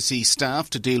HSE staff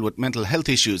to deal with mental health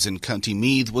issues in County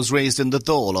Meath was raised in the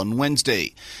Dáil on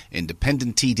Wednesday.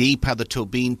 Independent TD Peadar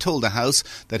Tobin told the House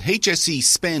that HSE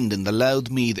spend in the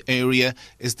Louth Meath area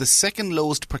is the second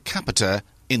lowest per capita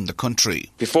in the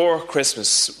country. Before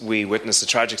Christmas, we witnessed a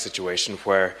tragic situation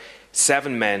where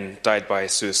 7 men died by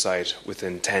suicide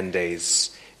within 10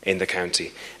 days in the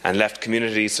county and left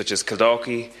communities such as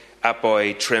Kildalkey,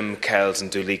 Atboy, Trim, Kells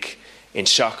and Duleek in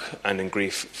shock and in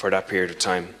grief for that period of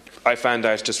time. I found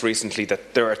out just recently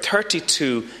that there are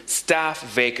 32 staff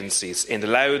vacancies in the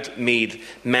Louth Meath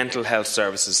Mental Health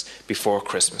Services before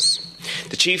Christmas.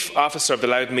 The Chief Officer of the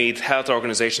Louth Meath Health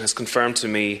Organisation has confirmed to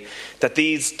me that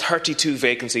these 32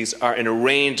 vacancies are in a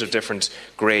range of different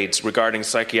grades regarding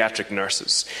psychiatric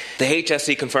nurses. The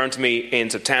HSE confirmed to me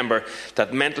in September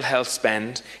that mental health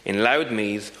spend in Louth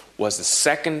Meath was the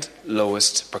second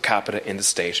lowest per capita in the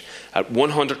state at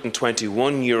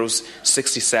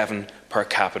 €121.67 per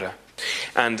capita.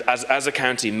 And as a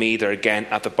county, Meath are again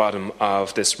at the bottom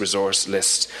of this resource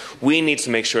list. We need to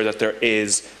make sure that there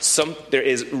is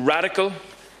radical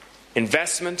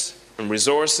investment and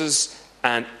resources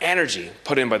and energy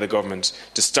put in by the government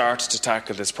to start to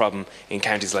tackle this problem in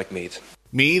counties like Meath.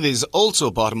 Meath is also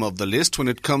bottom of the list when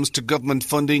it comes to government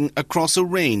funding across a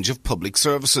range of public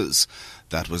services.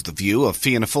 That was the view of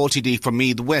Fianna Fáil TD for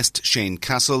Meath West, Shane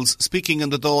Castles, speaking in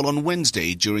the Dáil on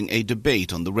Wednesday during a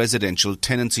debate on the Residential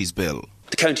Tenancies Bill.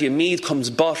 The county of Meath comes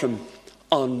bottom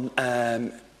on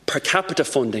per capita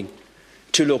funding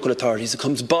to local authorities. It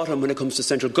comes bottom when it comes to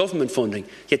central government funding.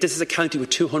 Yet this is a county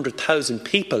with 200,000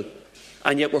 people,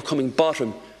 and yet we're coming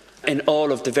bottom in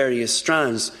all of the various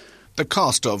strands. The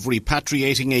cost of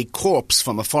repatriating a corpse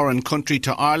from a foreign country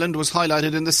to Ireland was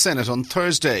highlighted in the Senate on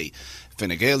Thursday.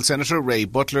 Fine Gael Senator Ray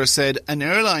Butler said an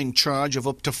airline charge of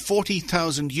up to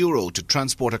 €40,000 to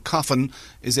transport a coffin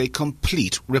is a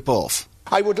complete rip-off.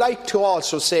 I would like to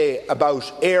also say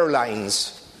about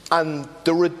airlines and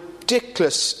the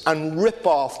ridiculous and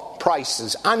rip-off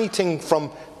prices, anything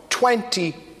from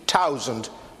 €20,000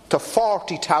 to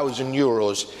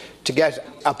 €40,000 to get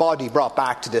a body brought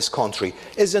back to this country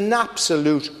is an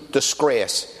absolute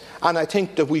disgrace. And I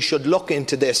think that we should look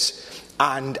into this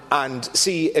and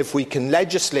see if we can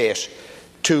legislate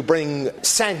to bring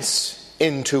sense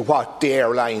into what the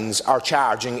airlines are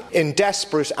charging in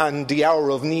desperate and the hour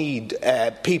of need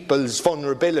people's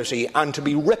vulnerability, and to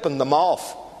be ripping them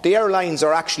off. The airlines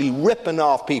are actually ripping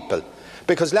off people,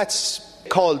 because let's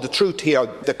call the truth here,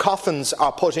 the coffins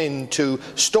are put into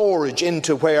storage,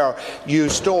 into where you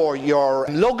store your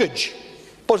luggage,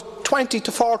 but €20,000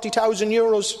 to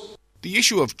 €40,000. The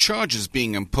issue of charges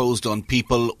being imposed on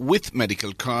people with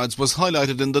medical cards was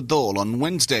highlighted in the Dáil on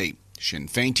Wednesday. Sinn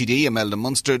Féin TD Imelda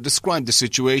Munster described the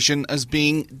situation as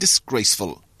being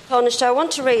disgraceful. Taoiseach, I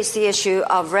want to raise the issue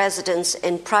of residents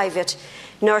in private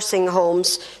nursing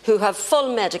homes who have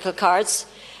full medical cards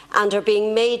and are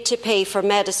being made to pay for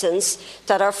medicines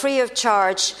that are free of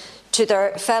charge to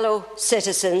their fellow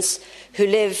citizens who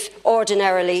live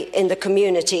ordinarily in the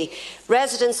community.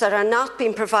 Residents that are not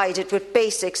being provided with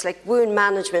basics like wound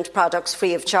management products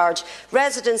free of charge.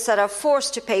 Residents that are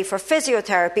forced to pay for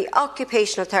physiotherapy,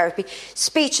 occupational therapy,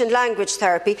 speech and language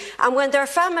therapy. And when their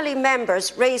family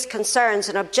members raise concerns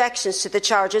and objections to the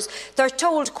charges, they're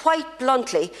told quite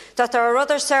bluntly that there are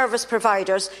other service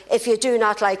providers if you do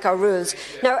not like our rules.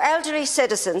 Now, elderly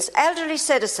citizens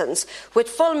with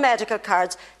full medical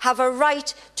cards have a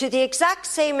right to the exact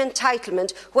same entitlement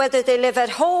whether they live at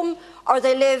home or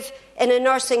they live in a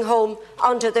nursing home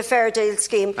under the Fairdale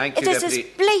scheme. This is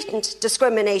blatant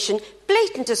discrimination,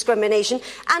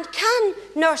 and can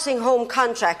nursing home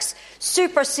contracts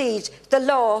supersede the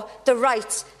law, the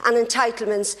rights and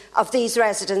entitlements of these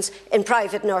residents in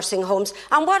private nursing homes?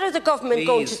 And what are the government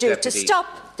going to do to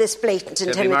stop this blatant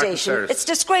intimidation? It's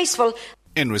disgraceful.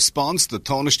 In response, the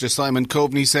Taoiseach Simon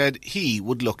Coveney said he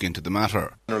would look into the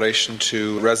matter. In relation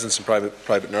to residents in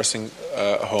private nursing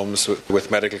homes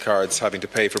with medical cards having to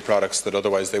pay for products that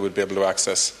otherwise they would be able to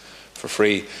access for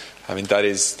free, I mean,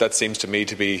 that seems to me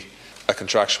to be a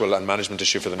contractual and management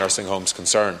issue for the nursing homes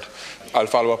concerned. I'll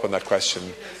follow up on that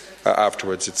question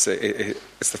afterwards. It's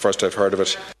the first I've heard of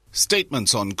it.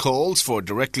 Statements on calls for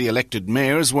directly elected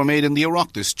mayors were made in the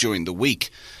Oireachtas during the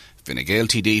week. Fine Gael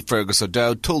TD Fergus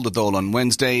O'Dowd told the Dáil on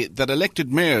Wednesday that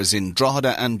elected mayors in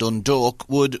Drogheda and Dundalk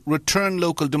would return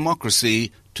local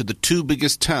democracy to the two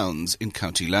biggest towns in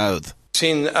County Louth.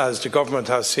 Seen as the government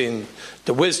has seen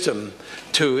the wisdom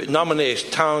to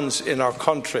nominate towns in our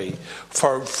country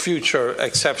for future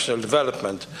exceptional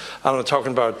development, and I'm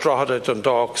talking about Drogheda,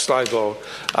 Dundalk, Sligo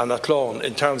and Athlone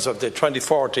in terms of the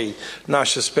 2040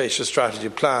 National Spatial Strategy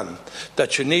Plan,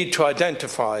 that you need to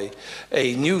identify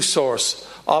a new source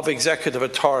of executive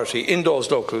authority in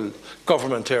those local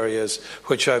government areas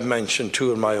which I've mentioned,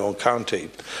 two in my own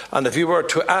county. And if you were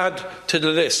to add to the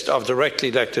list of directly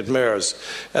elected mayors,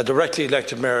 a directly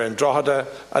elected mayor in Drogheda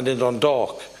and in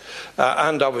Dundalk,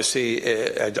 and obviously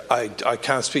I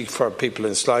can't speak for people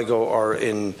in Sligo or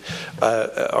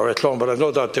Athlone, but I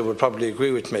know that they would probably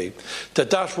agree with me,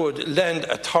 that would lend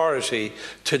authority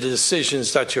to the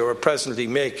decisions that you are presently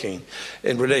making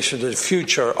in relation to the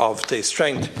future of the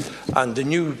strength and the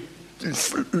new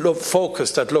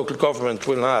focus that local government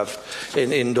will have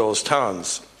in those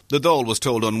towns. The Dáil was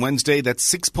told on Wednesday that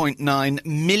 €6.9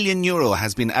 million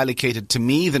has been allocated to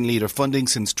Meath in leader funding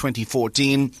since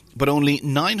 2014, but only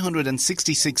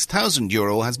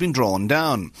 €966,000 has been drawn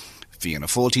down. Fianna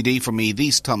Fáil TD for Meath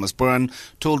East Thomas Byrne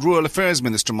told Rural Affairs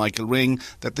Minister Michael Ring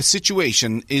that the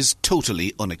situation is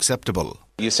totally unacceptable.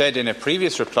 You said in a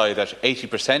previous reply that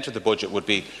 80% of the budget would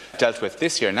be dealt with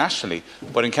this year nationally,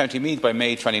 but in County Meath by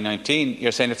May 2019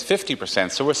 you're saying it's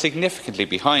 50%, so we're significantly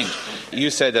behind. You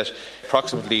said that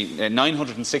approximately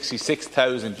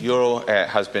 €966,000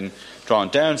 has been drawn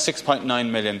down,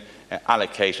 6.9 million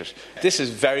allocated. This is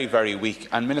very, very weak.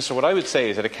 And Minister, what I would say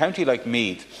is that a county like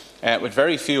Meath, with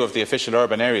very few of the official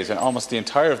urban areas and almost the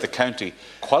entire of the county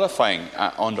qualifying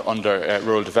under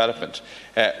rural development,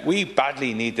 we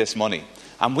badly need this money,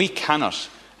 and we cannot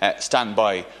stand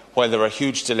by while there are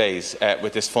huge delays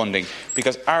with this funding,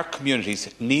 because our communities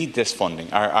need this funding.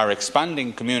 Our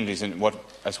expanding communities in what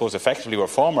I suppose effectively were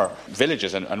former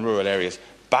villages and rural areas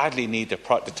badly need the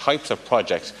types of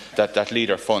projects that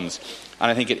Leader funds. And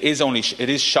I think it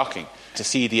is shocking to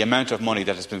see the amount of money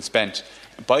that has been spent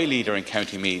by Leader in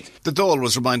County Meath. The Dáil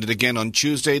was reminded again on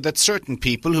Tuesday that certain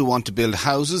people who want to build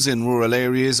houses in rural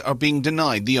areas are being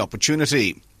denied the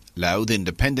opportunity. Louth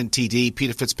Independent TD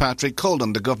Peter Fitzpatrick called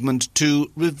on the government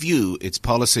to review its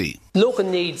policy. Local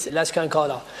needs,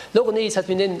 local needs has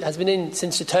been in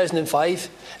since 2005.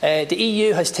 The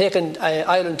EU has taken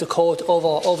Ireland to court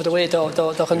over the way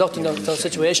they're conducting the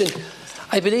situation.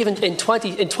 I believe in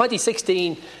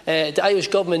 2016 the Irish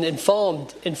government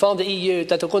informed the EU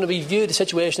that they're going to review the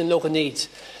situation in local needs.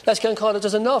 There's an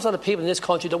awful lot of people in this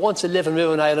country that want to live in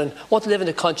rural Ireland, want to live in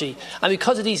the country, and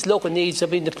because of these local needs they're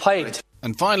being deprived.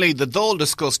 And finally, the Dáil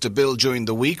discussed a bill during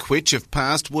the week which, if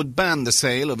passed, would ban the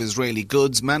sale of Israeli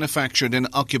goods manufactured in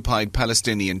occupied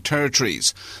Palestinian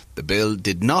territories. The bill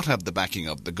did not have the backing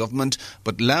of the government,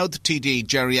 but Louth TD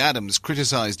Jerry Adams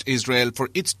criticised Israel for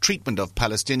its treatment of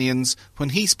Palestinians when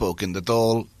he spoke in the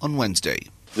Dáil on Wednesday.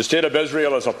 The State of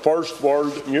Israel is a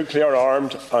first-world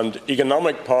nuclear-armed and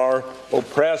economic power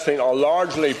oppressing a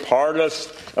largely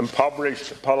powerless,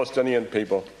 impoverished Palestinian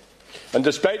people. And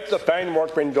despite the fine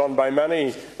work being done by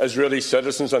many Israeli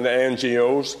citizens and the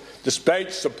NGOs,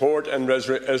 despite support in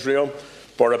Israel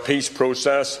for a peace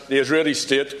process, the Israeli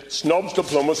state snubs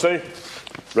diplomacy,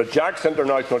 rejects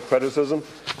international criticism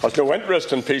has no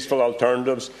interest in peaceful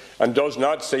alternatives and does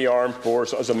not see armed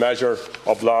force as a measure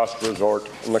of last resort.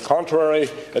 On the contrary,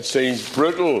 it sees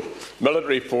brutal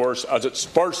military force as its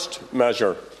first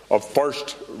measure of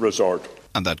first resort.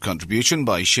 And that contribution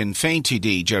by Sinn Féin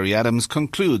TD Gerry Adams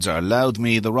concludes our Louth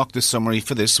Me the Oireachtas summary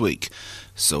for this week.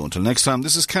 So until next time,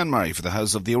 this is Ken Murray for the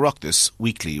House of the Oireachtas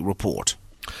Weekly Report.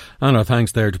 And our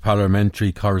thanks there to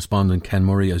parliamentary correspondent Ken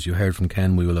Murray. As you heard from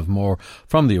Ken, we will have more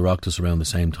from the Oireachtas around the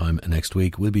same time next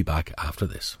week. We'll be back after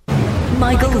this.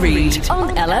 Michael Reid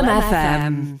on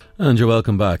LMFM. And you're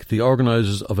welcome back. The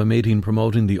organisers of a meeting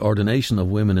promoting the ordination of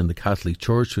women in the Catholic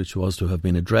Church, which was to have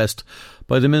been addressed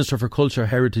by the Minister for Culture,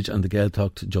 Heritage and the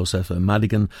Gaeltacht, Josepha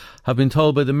Madigan, have been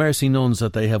told by the Mercy Nuns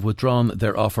that they have withdrawn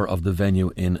their offer of the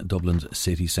venue in Dublin's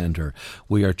city centre.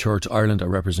 We Are Church Ireland are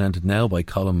represented now by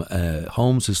Colm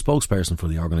Holmes, who's spokesperson for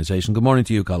the organisation. Good morning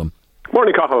to you, Colm.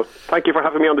 Morning, Cathal. Thank you for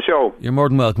having me on the show. You're more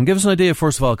than welcome. Give us an idea,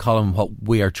 first of all, Colm, what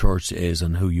We Are Church is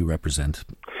and who you represent.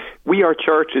 We Are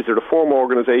Church is a reform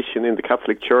organisation in the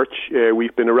Catholic Church.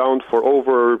 We've been around for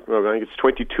over, I think it's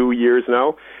 22 years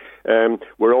now.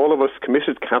 We're all of us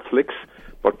committed Catholics,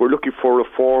 but we're looking for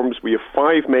reforms. We have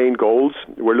 5 main goals.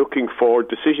 We're looking for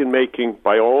decision-making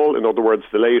by all, in other words,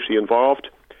 the laity involved,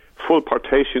 full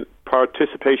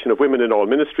participation of women in all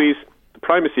ministries, the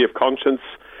primacy of conscience,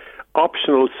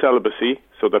 optional celibacy,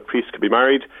 so that priests can be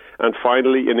married, and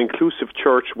finally, an inclusive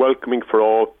church welcoming for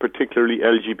all, particularly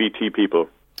LGBT people.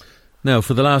 Now,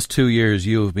 for the last 2 years,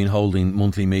 you have been holding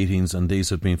monthly meetings, and these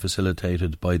have been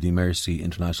facilitated by the Mercy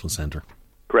International Centre.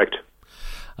 Correct.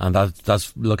 And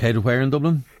that's located where in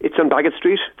Dublin? It's on Bagot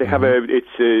Street. They have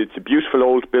it's a beautiful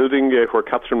old building where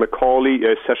Catherine Macaulay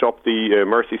set up the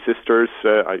Mercy Sisters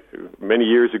many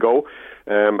years ago,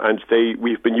 and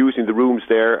we've been using the rooms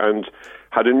there and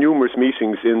had numerous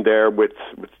meetings in there with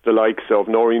the likes of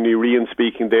Noreen Nirean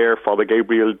speaking there, Father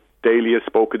Gabriel Dahlia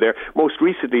spoke there. Most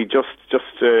recently, just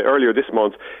earlier this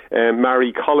month,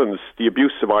 Mary Collins, the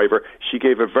abuse survivor, she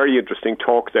gave a very interesting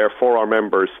talk there for our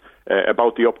members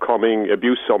about the upcoming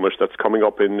abuse summit that's coming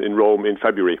up in Rome in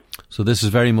February. So this is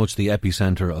very much the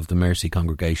epicentre of the Mercy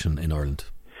congregation in Ireland.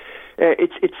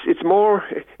 It's more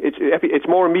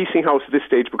a meeting house at this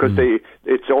stage because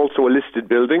it's also a listed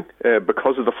building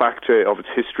because of the fact of its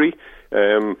history.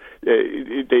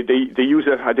 They use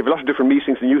they have a lot of different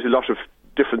meetings and use a lot of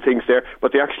different things there,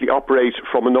 but they actually operate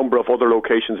from a number of other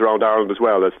locations around Ireland as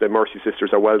well, as the Mercy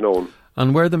Sisters are well known.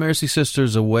 And were the Mercy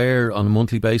Sisters aware on a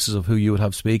monthly basis of who you would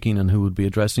have speaking and who would be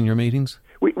addressing your meetings?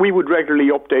 We would regularly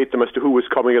update them as to who was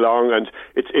coming along, and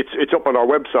it's up on our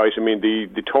website. I mean,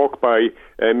 the talk by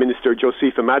Minister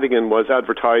Josepha Madigan was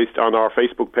advertised on our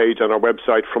Facebook page on our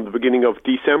website from the beginning of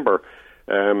December,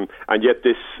 and yet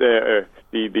this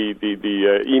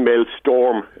the email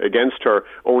storm against her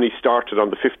only started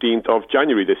on the 15th of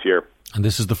January this year. And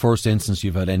this is the first instance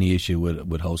you've had any issue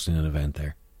with hosting an event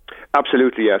there?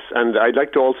 Absolutely, yes. And I'd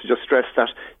like to also just stress that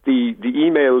the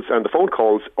emails and the phone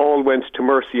calls all went to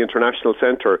Mercy International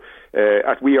Centre.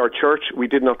 At We Are Church, we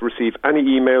did not receive any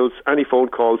emails, any phone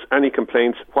calls, any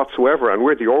complaints whatsoever. And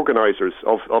we're the organisers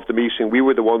of the meeting. We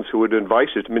were the ones who had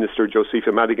invited Minister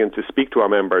Josepha Madigan to speak to our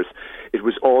members. It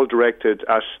was all directed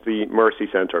at the Mercy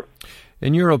Centre.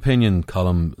 In your opinion,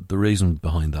 Colm, the reason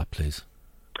behind that, please?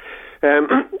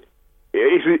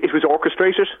 It was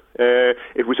orchestrated.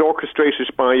 It was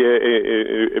orchestrated by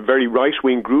a very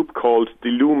right-wing group called the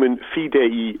Lumen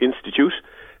Fidei Institute,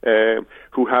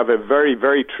 who have a very,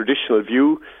 very traditional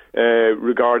view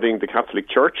regarding the Catholic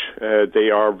Church. They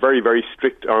are very, very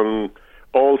strict on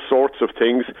all sorts of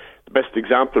things. The best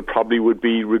example probably would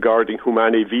be regarding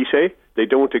Humanae Vitae. They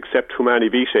don't accept Humanae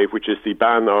Vitae, which is the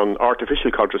ban on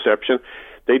artificial contraception.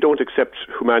 They don't accept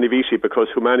Humanae Vitae because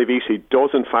Humanae Vitae does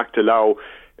in fact allow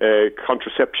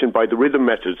contraception by the rhythm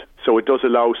method, so it does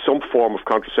allow some form of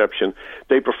contraception.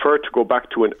 They prefer to go back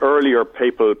to an earlier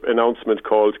papal announcement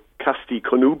called Casti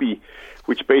Connubii,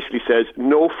 which basically says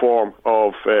no form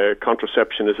of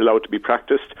contraception is allowed to be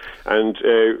practiced, and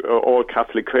all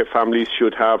Catholic families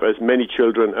should have as many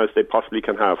children as they possibly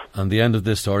can have. And the end of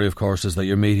this story, of course, is that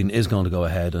your meeting is going to go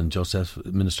ahead, and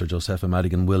Minister Josepha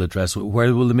Madigan will address.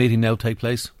 Where will the meeting now take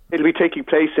place? It'll be taking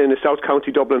place in the South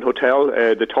County Dublin Hotel,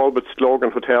 the Talbot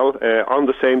Slogan Hotel, on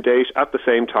the same date, at the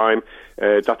same time.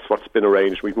 That's what's been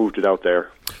arranged. We've moved it out there.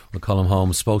 Well, Colm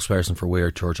Holmes, spokesperson for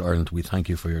Weir Church Ireland, we thank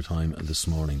you for your time this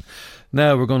morning.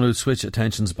 Now we're going to switch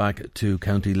attentions back to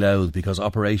County Louth, because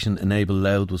Operation Enable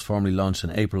Louth was formally launched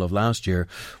in April of last year,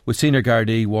 with senior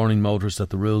Gardaí warning motorists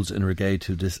that the rules in regard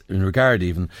to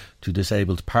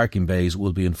disabled parking bays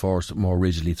will be enforced more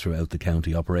rigidly throughout the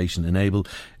county. Operation Enable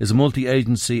is a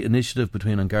multi-agency initiative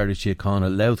between An Garda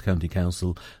Síochána, Louth County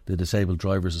Council, the Disabled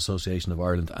Drivers Association of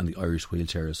Ireland and the Irish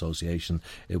Wheelchair Association.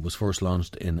 It was first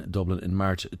launched in Dublin in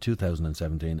March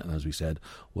 2017 and, as we said,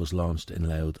 was launched in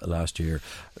Louth last year.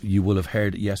 You will have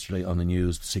heard yesterday on the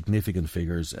news significant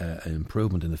figures,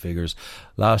 improvement in the figures.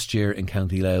 Last year in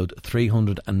County Louth,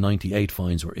 398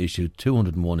 fines were issued,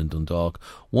 201 in Dundalk,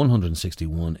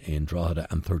 161 in Drogheda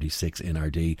and 36 in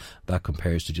Ardee. That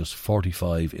compares to just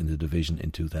 45 in the division in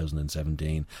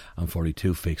 2017 and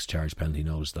 42 fixed charge penalty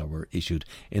notices that were issued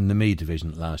in the Meath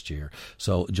division last year.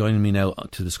 So joining me now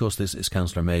to discuss this is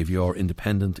Councillor Maeve Ure,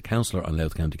 independent councillor on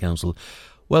Louth County Council.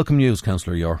 Welcome news,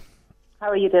 Councillor Ure. How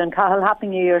are you doing, Cathal? Happy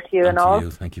New Year to you and all.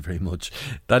 Thank you very much.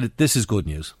 This is good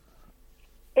news.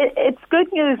 It's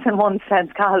good news in one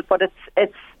sense, Cathal, but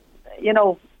it's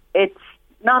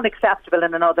not acceptable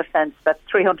in another sense that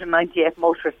 398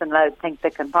 motorists in Louth think they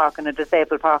can park in a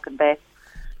disabled parking bay.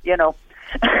 It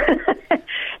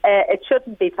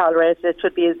shouldn't be tolerated. It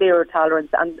should be a zero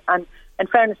tolerance. And in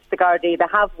fairness to the Gardaí, they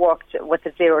have worked with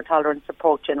a zero tolerance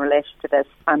approach in relation to this.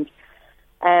 And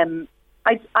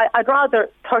I'd rather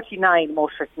 39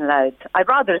 motorists in Louth. I'd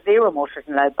rather zero motorists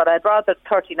in Louth, but I'd rather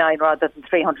 39 rather than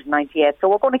 398. So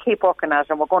we're going to keep working at it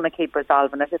and we're going to keep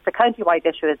resolving it. It's a county-wide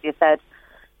issue, as you said.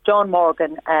 John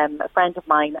Morgan, a friend of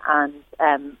mine, and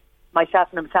myself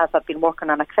and himself have been working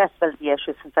on accessibility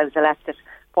issues since I was elected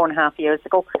 4.5 years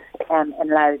ago in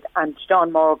Louth. And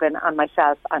John Morgan and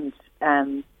myself and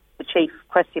the Chief,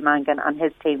 Christy Mangan, and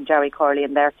his team, Jerry Corley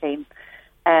and their team,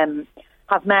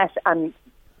 have met and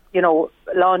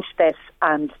launched this,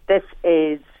 and this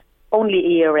is only a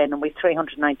year in and we've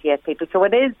 398 people. So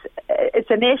it's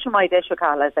a nationwide issue,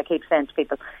 Carla, as I keep saying to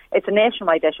people. It's a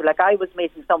nationwide issue. Like, I was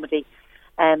meeting somebody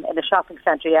in a shopping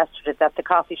centre yesterday that the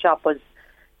coffee shop was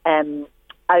facing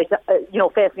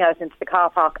out into the car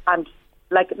park, and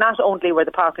not only were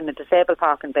they parking in disabled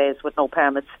parking bays with no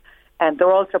permits,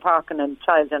 they're also parking in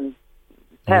child and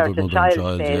parent and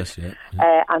child bays,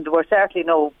 and there were certainly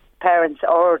no parents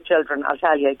or children, I'll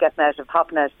tell you,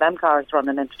 hopping out of them cars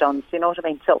running into Duns. You know what I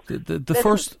mean? So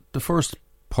the first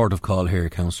port of call here,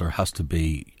 Councillor, has to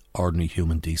be ordinary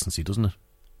human decency, doesn't it?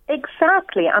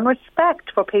 Exactly, and respect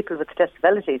for people with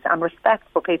disabilities and respect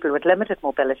for people with limited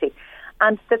mobility.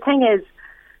 And the thing is,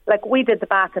 we did the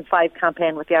Back in 5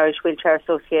 campaign with the Irish Wheelchair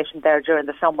Association there during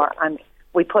the summer, and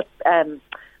we put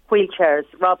wheelchairs.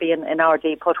 Robbie in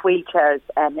RD put wheelchairs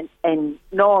in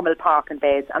normal parking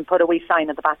bays and put a wee sign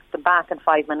at the back of them, back in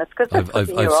 5 minutes.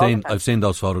 I've seen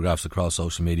those photographs across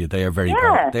social media. They are very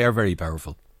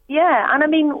powerful. Yeah, and I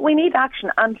mean, we need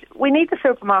action, and we need the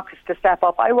supermarkets to step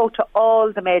up. I wrote to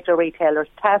all the major retailers,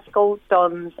 Tesco,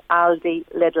 Dunnes, Aldi,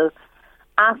 Lidl,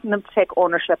 asking them to take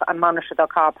ownership and monitor their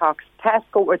car parks.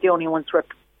 Tesco were the only ones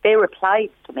they replied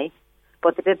to me,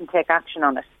 but they didn't take action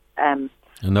on it. And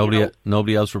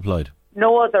nobody else replied?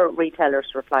 No other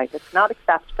retailers replied. It's not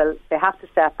acceptable. They have to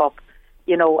step up.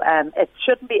 It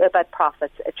shouldn't be about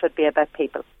profits. It should be about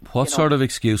people. What sort of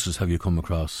excuses have you come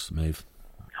across, Maeve?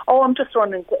 Oh, I'm just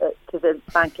running to the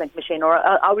BankLink machine, or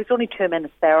I was only 2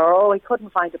 minutes there, or I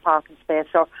couldn't find a parking space,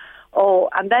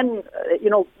 and then,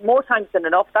 more times than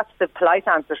enough, that's the polite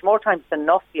answers, more times than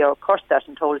enough you're cursed at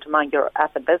and told to mind your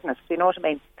effing business. Do you know what I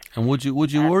mean? And would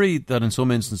you worry that in some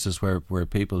instances where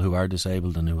people who are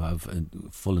disabled and who have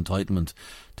full entitlement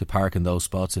to park in those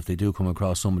spots, if they do come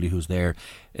across somebody who's there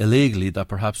illegally, that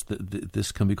perhaps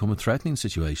this can become a threatening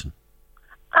situation?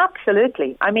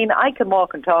 Absolutely. I mean, I can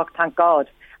walk and talk, thank God.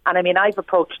 And I mean, I've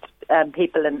approached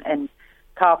people in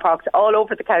car parks all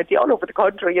over the county, all over the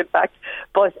country, in fact.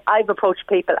 But I've approached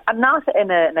people, and not in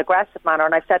an aggressive manner.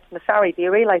 And I've said to them, sorry, do you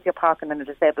realise you're parking in a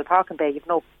disabled parking bay?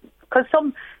 Because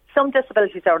some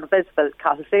disabilities are invisible,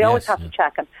 Cathal, so you always have to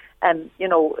check. And you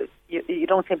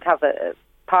don't seem to have a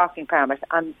parking permit.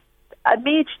 And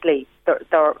immediately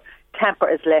their temper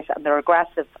is lit and they're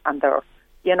aggressive and they're,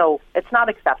 it's not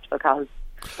acceptable, Cathal.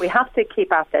 We have to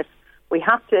keep at this. We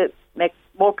have to make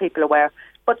more people aware,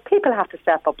 but people have to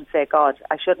step up and say, God,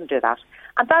 I shouldn't do that.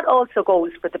 And that also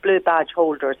goes for the blue badge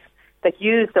holders that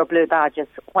use their blue badges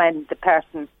when the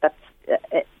person that's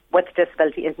with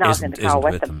disability is not in the car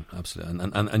with them. Absolutely.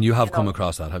 And you have come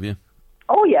across that, have you?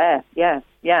 Oh yeah.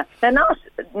 They're not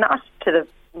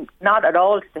at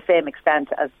all to the same extent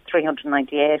as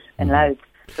 398 in Louth,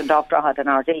 Dundalk, Drogheda and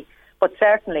RD, but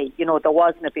certainly, there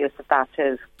was an abuse of that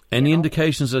too. Any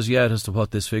indications as yet as to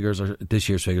what this year's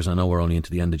figures? I know we're only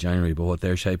into the end of January, but what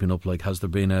they're shaping up like? Has there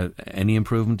been any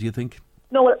improvement, do you think?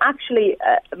 No, well, actually,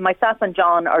 myself and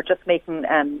John are just meeting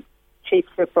Chief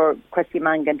for Christy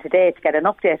Mangan today to get an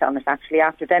update on it, actually,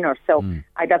 after dinner. So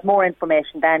I'd have more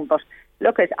information then. But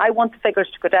look, I want the figures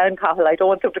to go down, Cathal. I don't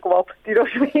want them to go up. Do you know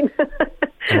what I mean?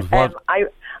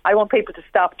 I want people to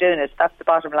stop doing it. That's the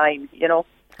bottom line, you know.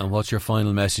 And what's your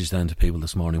final message then to people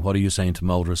this morning? What are you saying to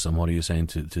motorists and what are you saying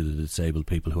to the disabled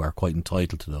people who are quite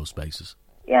entitled to those spaces?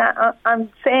 Yeah, I'm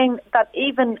saying that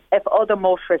even if other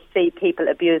motorists see people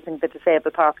abusing the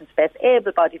disabled parking space,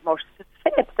 able-bodied motorists,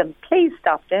 say to them, please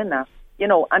stop doing that, you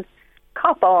know, and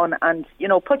cop on and, you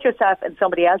know, put yourself in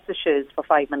somebody else's shoes for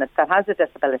 5 minutes that has a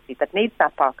disability, that needs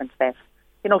that parking space.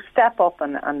 You know, step up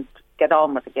and get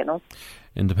on with it, you know.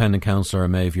 Independent Councillor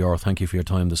Maeve Ure, thank you for your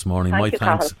time this morning. Thank My you,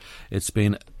 thanks. Cathal. It's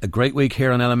been a great week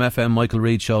here on LMFM. Michael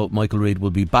Reid Show. Michael Reid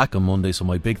will be back on Monday, so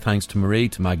my big thanks to Marie,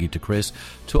 to Maggie, to Chris,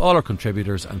 to all our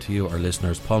contributors and to you, our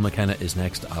listeners. Paul McKenna is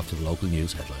next after the local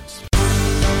news headlines.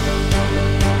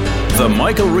 The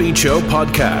Michael Reid Show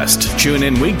podcast. Tune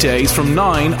in weekdays from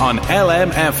 9 on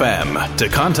LMFM. To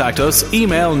contact us,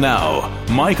 email now,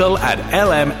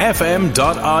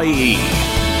 michael@lmfm.ie.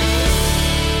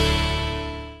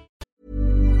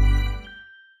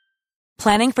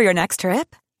 Planning for your next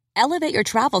trip? Elevate your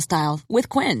travel style with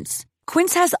Quince.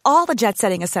 Quince has all the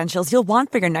jet-setting essentials you'll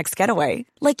want for your next getaway,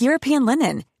 like European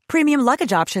linen, premium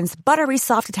luggage options, buttery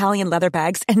soft Italian leather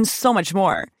bags, and so much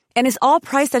more. And is all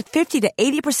priced at 50 to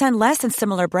 80% less than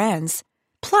similar brands.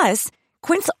 Plus,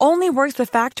 Quince only works with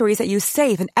factories that use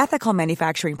safe and ethical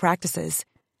manufacturing practices.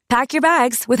 Pack your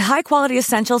bags with high-quality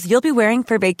essentials you'll be wearing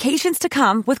for vacations to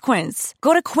come with Quince.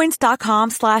 Go to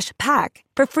quince.com/pack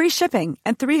for free shipping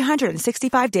and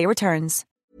 365-day returns.